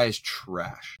think this guy is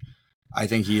trash. I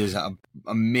think he is an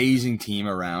amazing team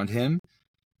around him.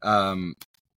 And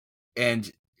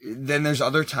then there's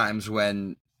other times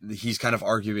when he's kind of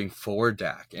arguing for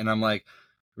Dak, and I'm like,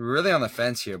 really on the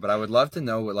fence here, but I would love to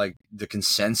know what like the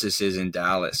consensus is in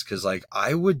Dallas, because like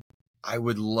I would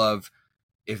love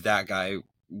if that guy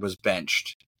was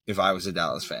benched if I was a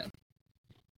Dallas fan.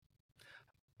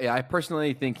 Yeah, I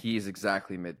personally think he's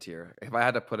exactly mid-tier. If I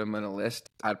had to put him in a list,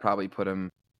 I'd probably put him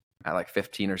at like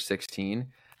 15 or 16.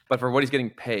 But for what he's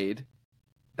getting paid,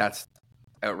 that's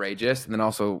outrageous. And then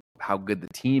also how good the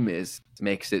team is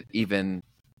makes it even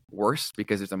worse,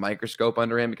 because there's a microscope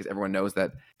under him, because everyone knows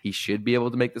that he should be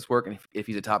able to make this work. And if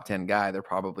he's a top 10 guy, they're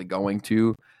probably going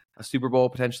to a Super Bowl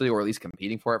potentially, or at least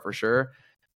competing for it for sure.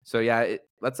 So yeah,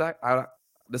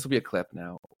 this will be a clip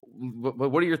now.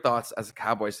 What are your thoughts as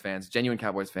Cowboys fans, genuine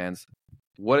Cowboys fans?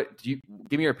 What do you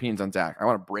give me your opinions on Dak? I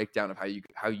want a breakdown of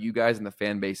how you guys in the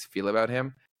fan base feel about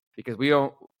him, because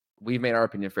we've made our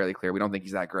opinion fairly clear. We don't think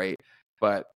he's that great,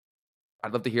 but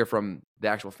I'd love to hear from the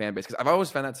actual fan base, because I've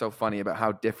always found that so funny about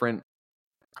how different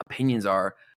opinions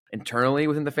are internally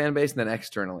within the fan base and then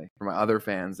externally from other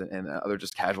fans and other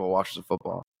just casual watchers of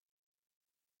football.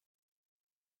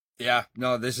 Yeah,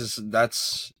 no,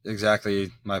 that's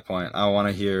exactly my point. I want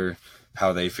to hear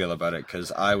how they feel about it,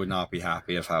 because I would not be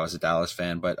happy if I was a Dallas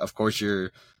fan. But of course, you're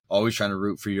always trying to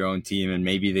root for your own team, and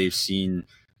maybe they've seen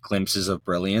glimpses of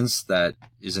brilliance that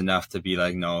is enough to be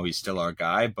like, no, he's still our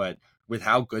guy. But with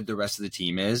how good the rest of the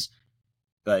team is,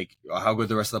 like how good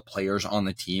the rest of the players on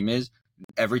the team is,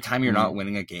 every time you're not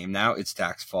winning a game now, it's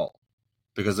Dak's fault,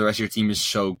 because the rest of your team is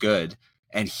so good,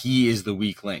 and he is the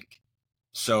weak link.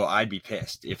 So I'd be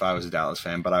pissed if I was a Dallas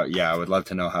fan, but I would love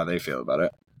to know how they feel about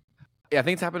it. Yeah, I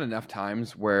think it's happened enough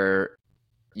times where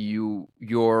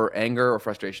your anger or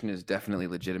frustration is definitely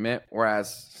legitimate,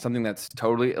 whereas something that's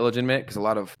totally illegitimate, because a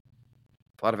lot of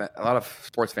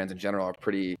sports fans in general are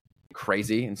pretty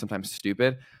crazy and sometimes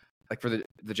stupid. Like for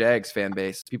the Jags fan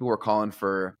base, people were calling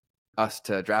for us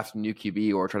to draft a new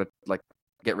QB or try to like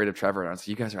get rid of Trevor. And I was like,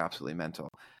 you guys are absolutely mental.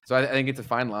 So I think it's a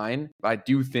fine line, but I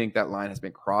do think that line has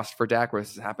been crossed for Dak, where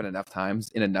this has happened enough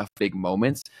times in enough big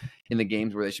moments in the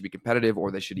games where they should be competitive or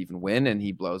they should even win, and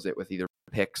he blows it with either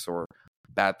picks or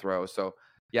bad throws. So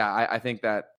yeah, I think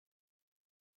that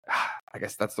I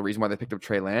guess that's the reason why they picked up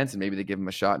Trey Lance, and maybe they give him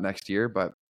a shot next year.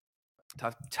 But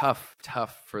tough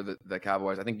for the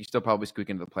Cowboys. I think you still probably squeak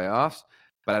into the playoffs,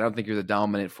 but I don't think you're the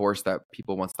dominant force that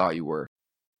people once thought you were.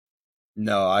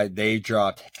 No, they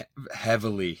dropped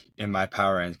heavily in my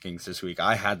power rankings this week.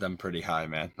 I had them pretty high,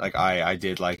 man. Like I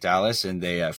did like Dallas, and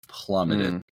they have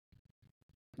plummeted.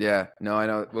 Yeah, no, I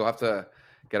know. We'll have to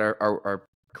get our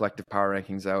collective power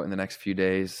rankings out in the next few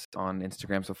days on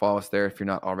Instagram, so follow us there if you're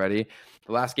not already.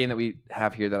 The last game that we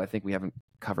have here that I think we haven't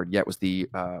covered yet was we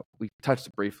touched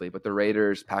it briefly, but the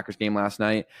Raiders-Packers game last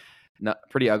night.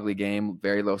 Pretty ugly game,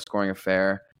 very low scoring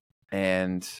affair,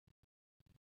 and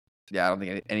yeah, I don't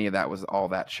think any of that was all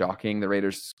that shocking. The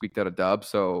Raiders squeaked out a dub,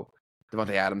 so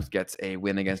Devontae Adams gets a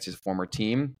win against his former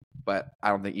team, but I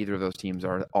don't think either of those teams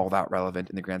are all that relevant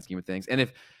in the grand scheme of things. And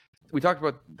if we talked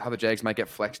about how the Jags might get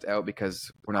flexed out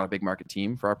because we're not a big market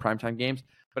team for our primetime games.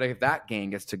 But if that game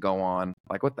gets to go on,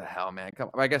 like, what the hell, man?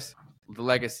 I guess the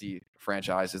legacy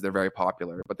franchises, they're very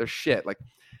popular, but they're shit. Like,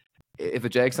 if the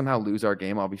Jags somehow lose our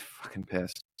game, I'll be fucking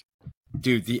pissed.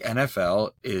 Dude, the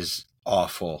NFL is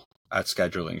awful at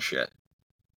scheduling shit.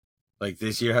 Like,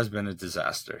 this year has been a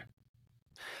disaster.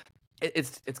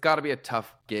 It's got to be a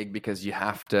tough gig because you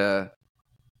have to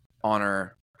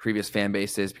honor previous fan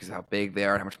bases because of how big they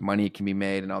are and how much money can be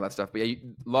made and all that stuff. But yeah,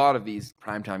 a lot of these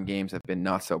primetime games have been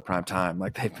not so primetime.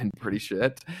 Like, they've been pretty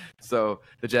shit. So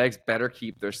the Jags better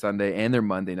keep their Sunday and their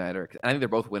Monday nighter. I think they're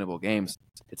both winnable games.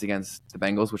 It's against the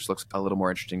Bengals, which looks a little more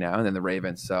interesting now, and then the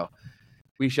Ravens. So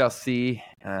we shall see.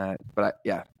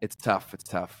 Yeah, it's tough. It's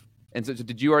tough. And so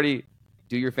did you already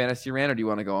do your fantasy rant, or do you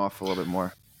want to go off a little bit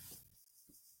more?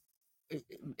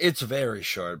 It's very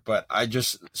short, but I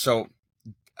dropped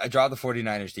the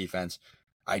 49ers defense.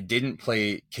 I didn't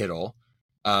play Kittle.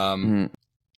 I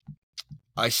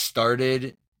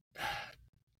started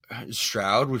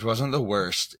Stroud, which wasn't the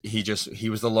worst. He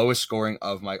was the lowest scoring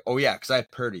of my. Oh yeah, because I had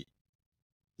Purdy.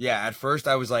 Yeah, at first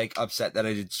I was like upset that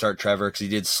I did start Trevor because he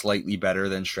did slightly better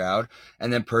than Stroud,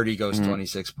 and then Purdy goes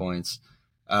 26 points.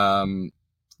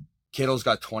 Kittle's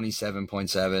got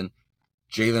 27.7.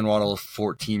 Jalen Waddle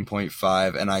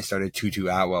 14.5, and I started Tutu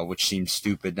Atwell, which seems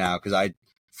stupid now because I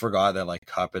forgot that like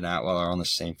Cup and Atwell are on the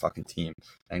same fucking team.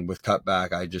 And with Cup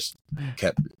back, I just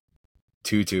kept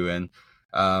Tutu in.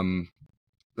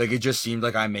 Like, it just seemed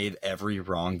like I made every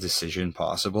wrong decision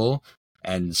possible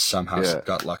and somehow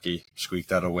got lucky,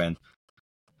 squeaked out a win.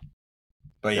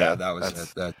 But yeah, that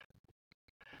was it.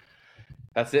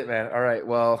 That's it, man. All right.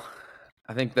 Well,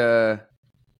 I think our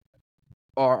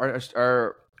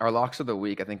locks of the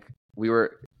week, I think we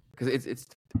were, because it's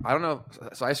I don't know.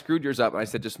 So I screwed yours up and I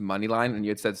said just money line and you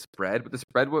had said spread. But the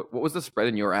spread, what was the spread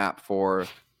in your app for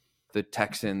the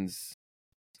Texans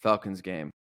Falcons game?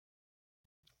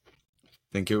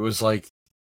 I think it was like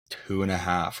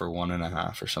 2.5 or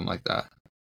 1.5 or something like that.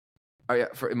 Oh yeah,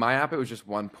 in my app it was just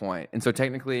 1 point, and so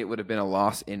technically it would have been a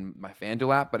loss in my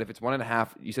FanDuel app. But if it's 1.5,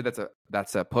 you said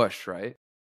that's a push, right?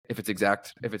 If it's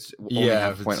only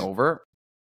half a point over.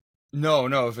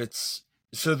 No, if it's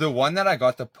so the one that I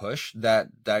got the push, that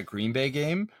Green Bay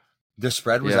game, the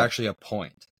spread was actually a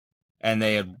point, and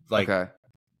they had like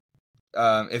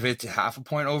if it's half a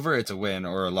point over, it's a win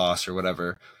or a loss or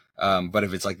whatever. But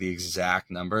if it's like the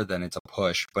exact number, then it's a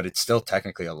push, but it's still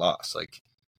technically a loss. Like,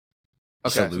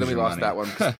 okay, so then we lost that one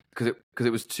because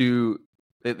it was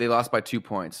they lost by 2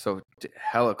 points, so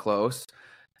hella close.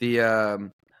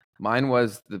 The mine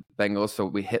was the Bengals, so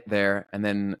we hit there, and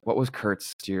then what was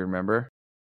Kurt's? Do you remember?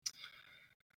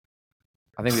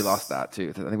 I think we lost that too.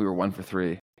 I think we were 1 for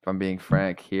 3. If I'm being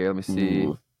frank here, let me see.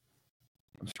 Ooh.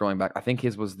 I'm scrolling back. I think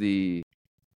his was I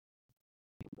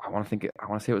want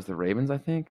to say it was the Ravens. I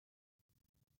think.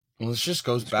 Well, this just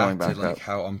goes back to like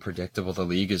how unpredictable the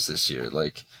league is this year.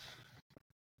 Like,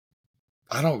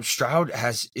 I don't. Stroud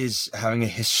is having a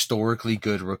historically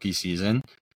good rookie season,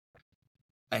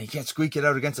 and he can't squeak it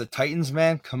out against the Titans,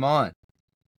 man. Come on.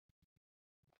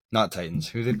 Not Titans.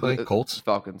 Who did they play? Colts?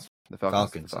 Falcons. The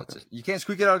Falcons. That's it. You can't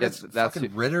squeak it out against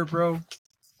fucking Ritter, bro.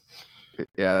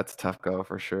 Yeah, that's a tough go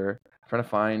for sure. I'm trying to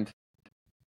find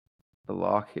the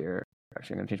lock here.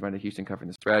 Actually, I'm going to change mine to Houston covering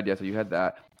the spread. Yeah, so you had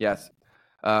that. Yes.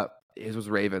 His was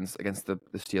Ravens against the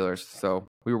Steelers. So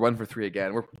we were 1 for 3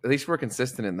 again. At least we're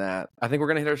consistent in that. I think we're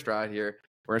going to hit our stride here.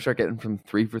 We're going to start getting from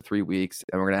 3 for 3 weeks,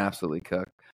 and we're going to absolutely cook.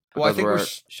 Well, I think we're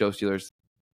show Steelers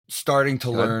starting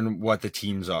to learn what the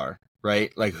teams are,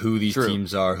 right? Like who these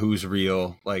teams are, who's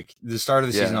real. Like the start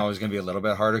of the season always going to be a little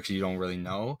bit harder because you don't really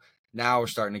know. Now we're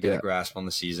starting to get a grasp on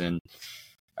the season.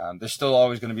 There's still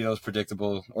always going to be those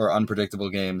predictable or unpredictable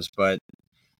games, but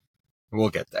we'll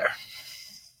get there.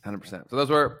 100%. So those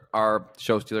were our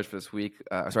show Steelers for this week.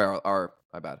 Our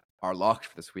locks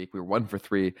for this week. We were 1 for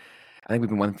 3. I think we've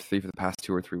been 1 for 3 for the past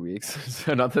 2 or 3 weeks.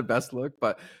 So not the best look,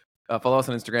 but follow us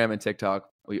on Instagram and TikTok.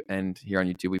 And here on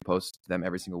YouTube, we post them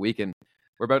every single week. And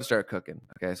we're about to start cooking.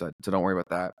 Okay, so don't worry about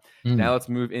that. Now let's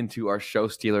move into our show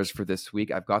Steelers for this week.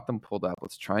 I've got them pulled up.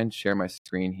 Let's try and share my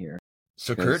screen here.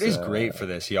 So Kurt is great for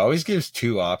this. He always gives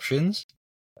 2 options.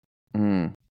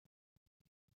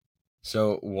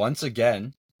 So once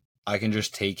again, I can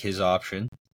just take his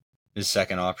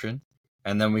second option,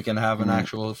 and then we can have an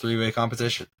actual 3-way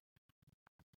competition.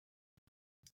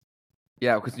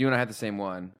 Yeah, because you and I had the same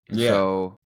one. Yeah.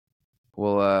 So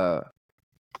we'll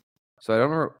so I don't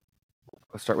remember.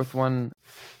 Let's start with one.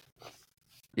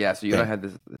 Yeah, so you and I had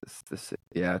this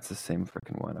yeah, it's the same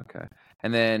freaking one. Okay.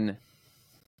 And then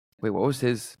wait, what was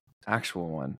his actual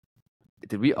one?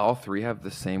 Did we all 3 have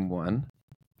the same one?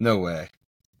 No way.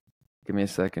 Give me a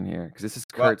second here, because this is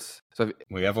Well, Kurt's. So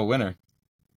we have a winner.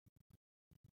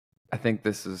 I think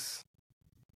this is.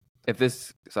 If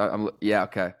this, yeah,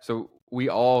 okay. So we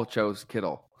all chose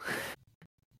Kittle.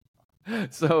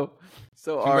 so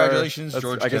Congratulations,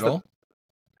 George Kittle.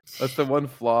 That's the one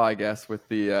flaw, I guess, with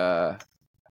the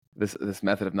this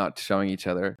method of not showing each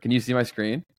other. Can you see my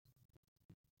screen?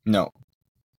 No.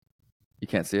 You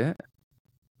can't see it?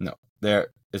 No. There,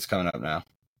 it's coming up now.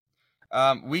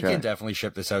 We Okay. can definitely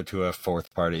ship this out to a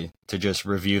fourth party to just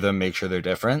review them, make sure they're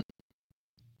different.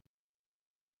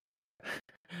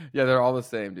 Yeah, they're all the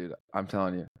same, dude. I'm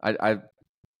telling you.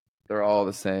 They're all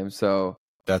the same. So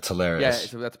That's hilarious. yeah,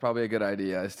 so that's probably a good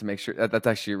idea, is to make sure that's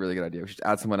actually a really good idea. We should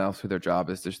add someone else who their job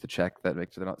is just to check that,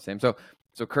 make sure they're not the same. So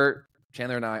Kurt,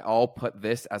 Chandler, and I all put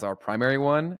this as our primary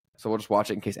one. So we'll just watch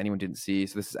it in case anyone didn't see.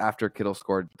 So this is after Kittle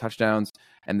scored touchdowns,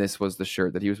 and this was the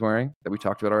shirt that he was wearing that we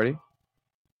talked about already.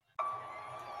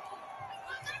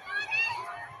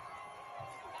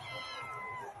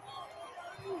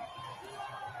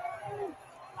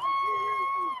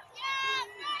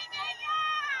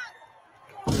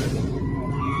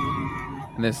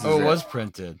 And this is it was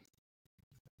printed.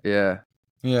 Yeah.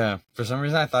 Yeah. For some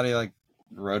reason, I thought he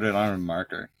wrote it on a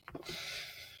marker.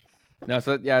 No,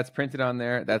 so yeah, it's printed on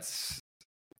there. That's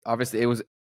obviously it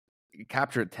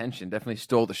captured attention, definitely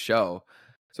stole the show.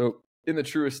 So in the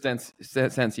truest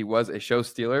sense, he was a show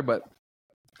stealer, but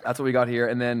that's what we got here.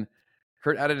 And then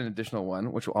Kurt added an additional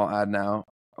one, which I'll add now.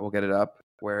 We'll get it up,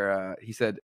 where he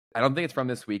said, I don't think it's from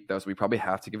this week, though, so we probably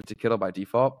have to give it to Kittle by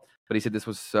default. But he said this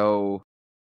was so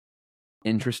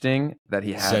interesting that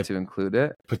he had to include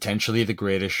it. Potentially the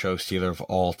greatest show stealer of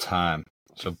all time.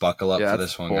 So buckle up for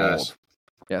this one, bold. guys.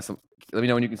 Yeah, so let me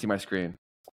know when you can see my screen.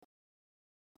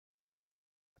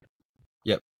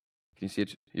 Yep. Can you see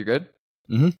it? You're good?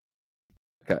 Mm-hmm.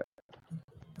 Okay.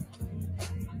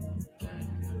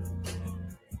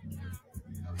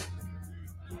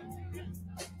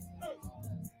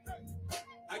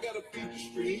 I gotta feed the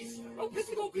streets. Oh,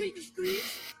 pissy gon' feed the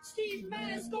streets. Steve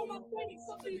Mask on my face,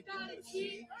 something you gotta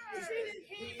keep. It's hidden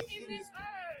here in this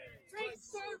drink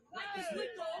served like this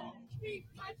liquor. Speak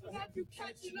life will have you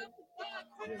catching up with God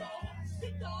quicker.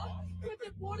 Sit up, put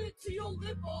the water to your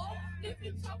liver. If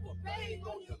you top of pain,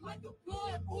 roll you like a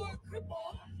blood or a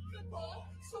cripple.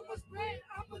 So much bread,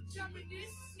 I'm a Gemini.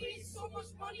 Need so much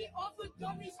money off of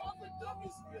dummies,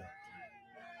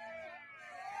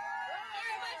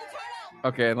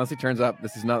 Okay, unless he turns up,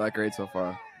 this is not that great so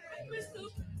far.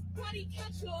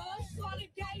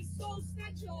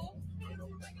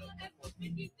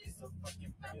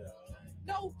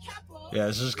 Yeah,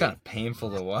 this is kind of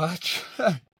painful to watch.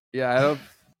 Yeah,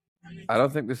 I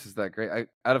don't think this is that great.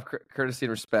 Out of courtesy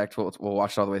and respect, we'll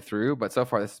watch it all the way through. But so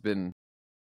far, this has been.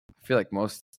 I feel like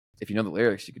if you know the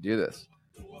lyrics, you could do this.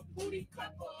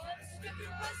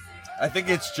 I think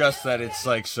it's just that it's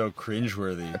so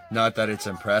cringeworthy, not that it's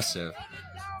impressive.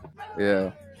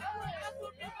 Yeah.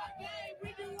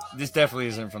 This definitely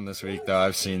isn't from this week, though.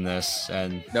 I've seen this,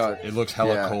 and no, it looks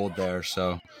hella cold there,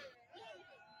 so.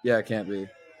 Yeah, it can't be.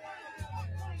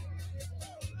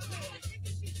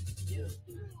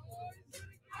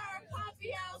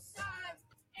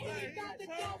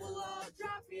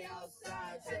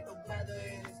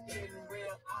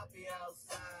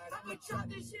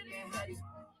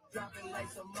 Dropping like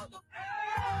some mother.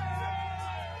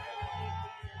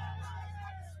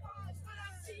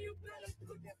 You better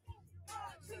put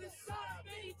that to the side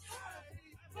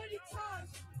many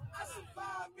times. I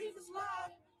survived, Beavis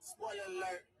live. Spoiler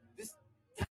alert.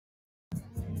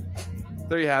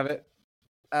 There you have it.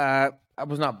 I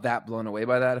was not that blown away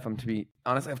by that, if I'm to be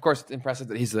honest. Of course, it's impressive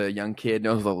that he's a young kid,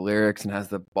 knows the lyrics, and has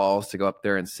the balls to go up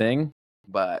there and sing.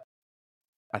 But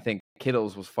I think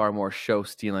Kittle's was far more show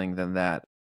stealing than that.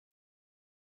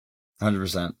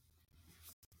 100%.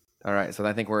 All right, so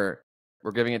I think we're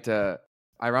giving it to,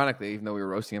 ironically, even though we were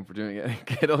roasting him for doing it,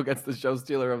 Kittle gets the show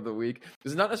stealer of the week.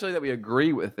 It's not necessarily that we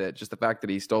agree with it, just the fact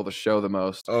that he stole the show the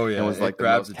most. Oh yeah, and was the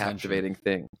most captivating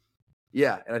thing.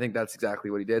 Yeah, and I think that's exactly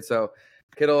what he did. So,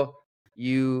 Kittle,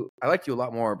 I liked you a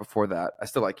lot more before that. I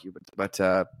still like you, but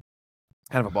kind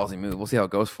of a ballsy move. We'll see how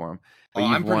it goes for him. But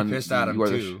I'm pretty pissed at him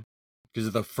too, because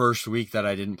of the first week that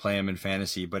I didn't play him in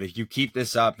fantasy. But if you keep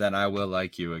this up, then I will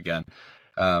like you again.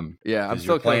 Yeah, I'm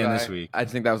still playing this week. I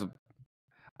think that was.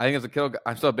 I think as a Kittle guy,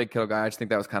 I'm still a big Kittle guy. I just think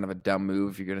that was kind of a dumb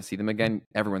move. If you're going to see them again,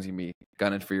 everyone's going to be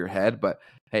gunning for your head. But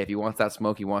hey, if he wants that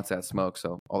smoke, he wants that smoke.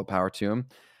 So all the power to him.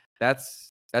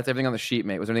 That's everything on the sheet,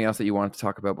 mate. Was there anything else that you wanted to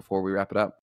talk about before we wrap it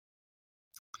up?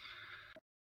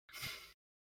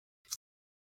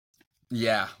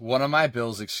 Yeah, one of my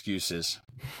Bills' excuses.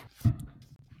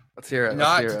 Let's hear it.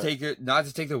 Not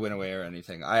to take the win away or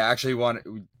anything. I actually want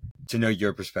to know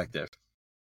your perspective.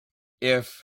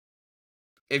 If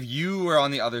you were on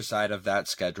the other side of that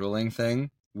scheduling thing,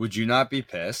 would you not be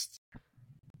pissed?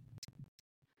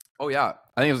 Oh yeah,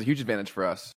 I think it was a huge advantage for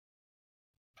us.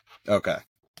 Okay,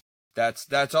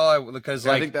 that's all because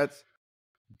I think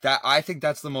I think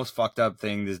that's the most fucked up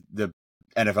thing the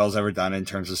NFL's ever done in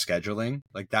terms of scheduling.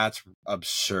 Like that's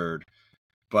absurd.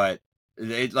 But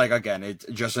it's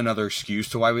just another excuse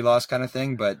to why we lost kind of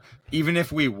thing. But even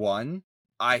if we won,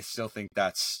 I still think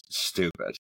that's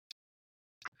stupid.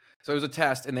 So it was a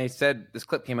test, and they said this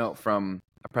clip came out from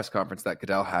a press conference that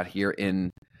Goodell had here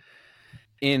in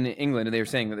England, and they were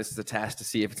saying that this is a test to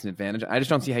see if it's an advantage. I just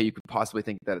don't see how you could possibly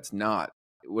think that it's not.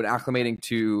 When acclimating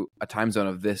to a time zone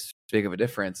of this big of a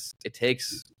difference, it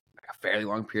takes a fairly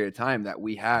long period of time that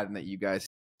we had and that you guys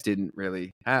didn't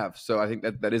really have. So I think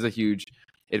that is a huge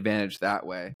advantage that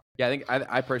way. Yeah,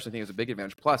 I personally think it was a big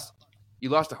advantage. Plus, you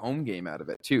lost a home game out of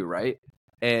it too, right?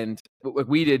 And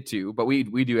we did too, but we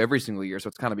do every single year, so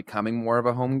it's kind of becoming more of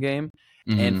a home game.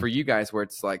 Mm-hmm. And for you guys, where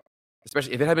it's like,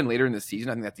 especially if it had been later in the season,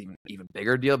 I think that's even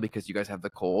bigger deal because you guys have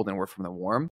the cold and we're from the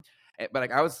warm. But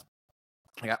like I was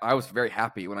very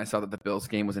happy when I saw that the Bills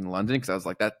game was in London because I was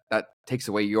like, that takes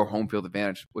away your home field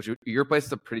advantage, which your place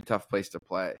is a pretty tough place to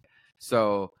play.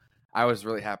 So I was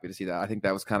really happy to see that. I think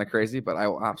that was kind of crazy, but I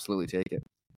will absolutely take it.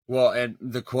 Well, and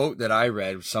the quote that I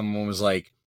read, someone was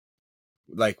like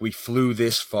we flew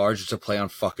this far just to play on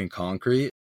fucking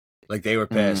concrete. Like they were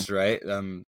pissed, right?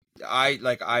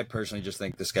 I personally just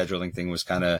think the scheduling thing was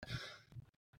kind of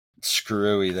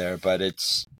screwy there, but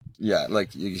it's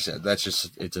like you said,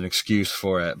 it's an excuse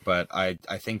for it. But I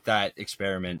think that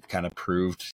experiment kind of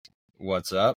proved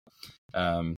what's up,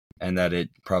 and that it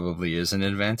probably is an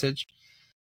advantage.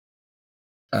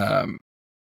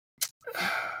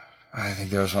 I think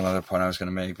there was one other point I was going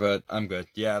to make, but I'm good.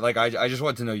 Yeah, like I just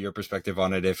want to know your perspective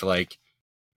on it.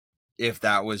 If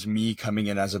that was me coming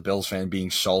in as a Bills fan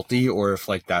being salty, or if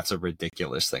like that's a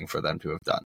ridiculous thing for them to have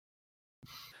done.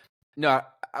 No,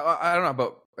 I don't know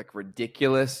about like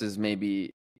ridiculous is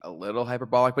maybe a little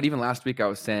hyperbolic, but even last week I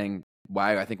was saying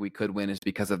why I think we could win is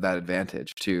because of that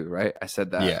advantage too, right? I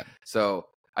said that. Yeah. So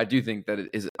I do think that it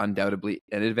is undoubtedly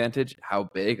an advantage. How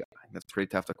big? I think that's pretty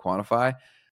tough to quantify,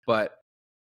 but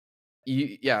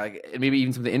maybe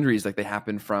even some of the injuries like they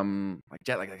happen from like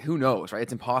jet, like who knows, right?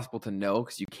 It's impossible to know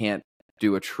because you can't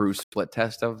do a true split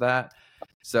test of that.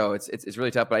 So it's really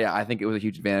tough. But yeah, I think it was a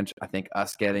huge advantage. I think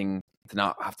us getting to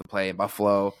not have to play in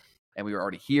Buffalo, and we were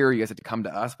already here. You guys had to come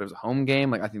to us, but it was a home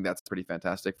game. Like I think that's pretty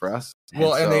fantastic for us.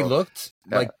 Well, and they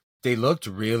looked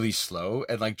really slow,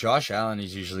 and like Josh Allen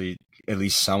is usually at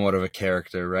least somewhat of a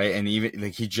character, right? And even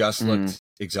like he just looked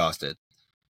exhausted.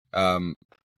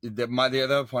 The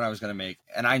other point I was going to make,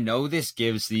 and I know this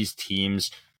gives these teams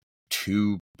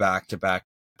 2 back-to-back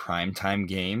primetime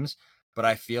games, but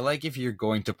I feel like if you're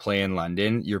going to play in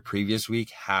London, your previous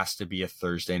week has to be a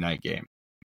Thursday night game.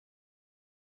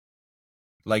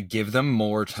 Like, give them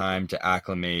more time to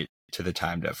acclimate to the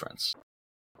time difference.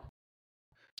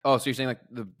 Oh, so you're saying like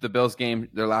the Bills game,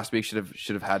 their last week should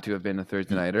have had to have been a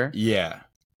Thursday nighter? Yeah.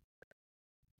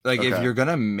 Like if you're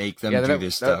gonna make them do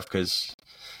this stuff, because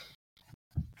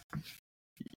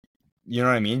you know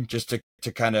what I mean, just to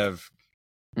kind of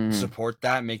support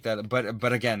that, make that.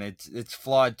 But again, it's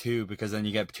flawed too because then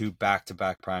you get 2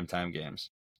 back-to-back primetime games,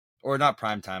 or not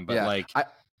primetime, but I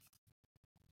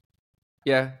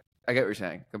get what you're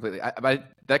saying completely. But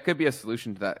that could be a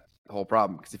solution to that whole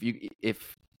problem because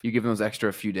if you give them those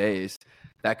extra few days,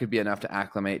 that could be enough to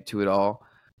acclimate to it all.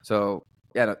 So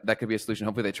yeah, that could be a solution.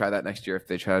 Hopefully they try that next year if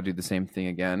they try to do the same thing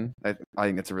again. I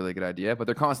think that's a really good idea. But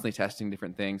they're constantly testing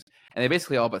different things, and they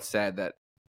basically all but said that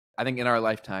I think in our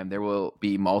lifetime there will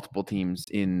be multiple teams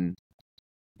in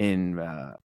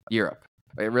Europe.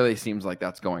 It really seems like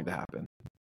that's going to happen.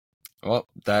 Well,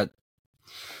 we'll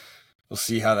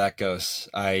see how that goes.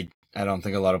 I don't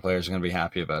think a lot of players are going to be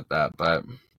happy about that, but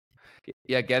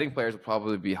yeah, getting players will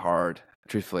probably be hard.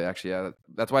 Truthfully, actually, yeah,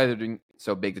 that's why they're doing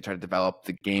so big to try to develop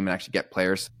the game and actually get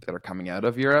players that are coming out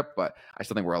of Europe. But I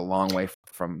still think we're a long way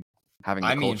from having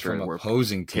the culture from where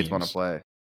opposing kids want to play.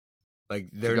 Like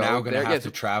they're now going to have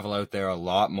to travel out there a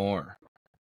lot more.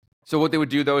 So what they would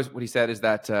do, though, is what he said is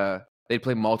that they'd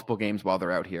play multiple games while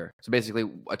they're out here. So basically,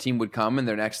 a team would come and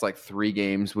their next 3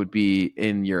 games would be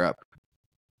in Europe.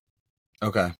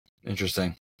 Okay,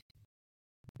 interesting.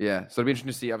 Yeah, so it'd be interesting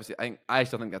to see. Obviously, I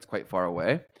still think that's quite far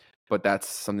away, but that's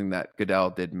something that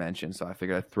Goodell did mention. So I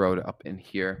figured I'd throw it up in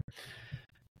here.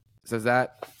 So is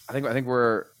that? I think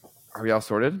are we all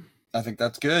sorted? I think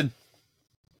that's good.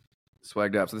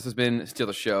 Swagged up. So this has been Steal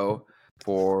the Show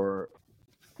for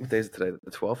what day is it today?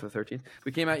 The 12th or the 13th?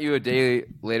 We came at you a day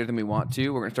later than we want to.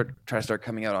 We're going to try to start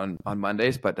coming out on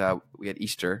Mondays, but we had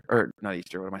Easter, or not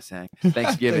Easter, what am I saying?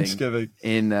 Thanksgiving.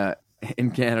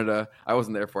 In Canada. I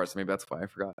wasn't there for it, so maybe that's why I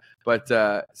forgot. But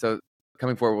so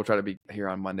coming forward, we'll try to be here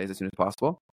on Mondays as soon as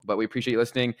possible. But we appreciate you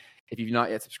listening. If you've not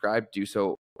yet subscribed, do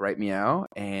so right meow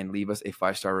and leave us a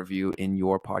 5-star review in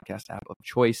your podcast app of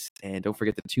choice. And don't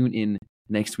forget to tune in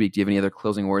next week. Do you have any other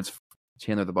closing words,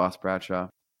 Chandler the Boss Bradshaw?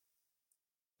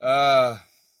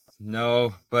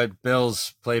 No, but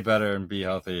Bills, play better and be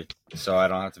healthy so I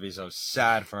don't have to be so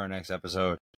sad for our next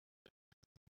episode.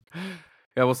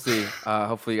 Yeah, we'll see.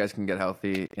 Hopefully you guys can get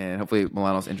healthy, and hopefully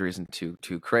Milano's injury isn't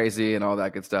too crazy and all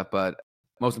that good stuff. But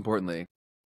most importantly,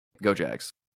 go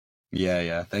Jags.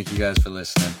 Yeah. Thank you guys for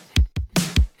listening.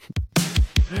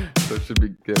 So it should be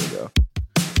good to go.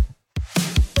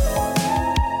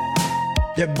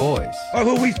 Their boys are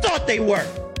who we thought they were.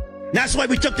 That's why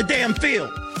we took the damn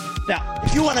field. Now,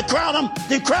 if you want to crown them,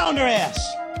 then crown their ass.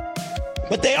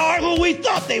 But they are who we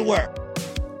thought they were.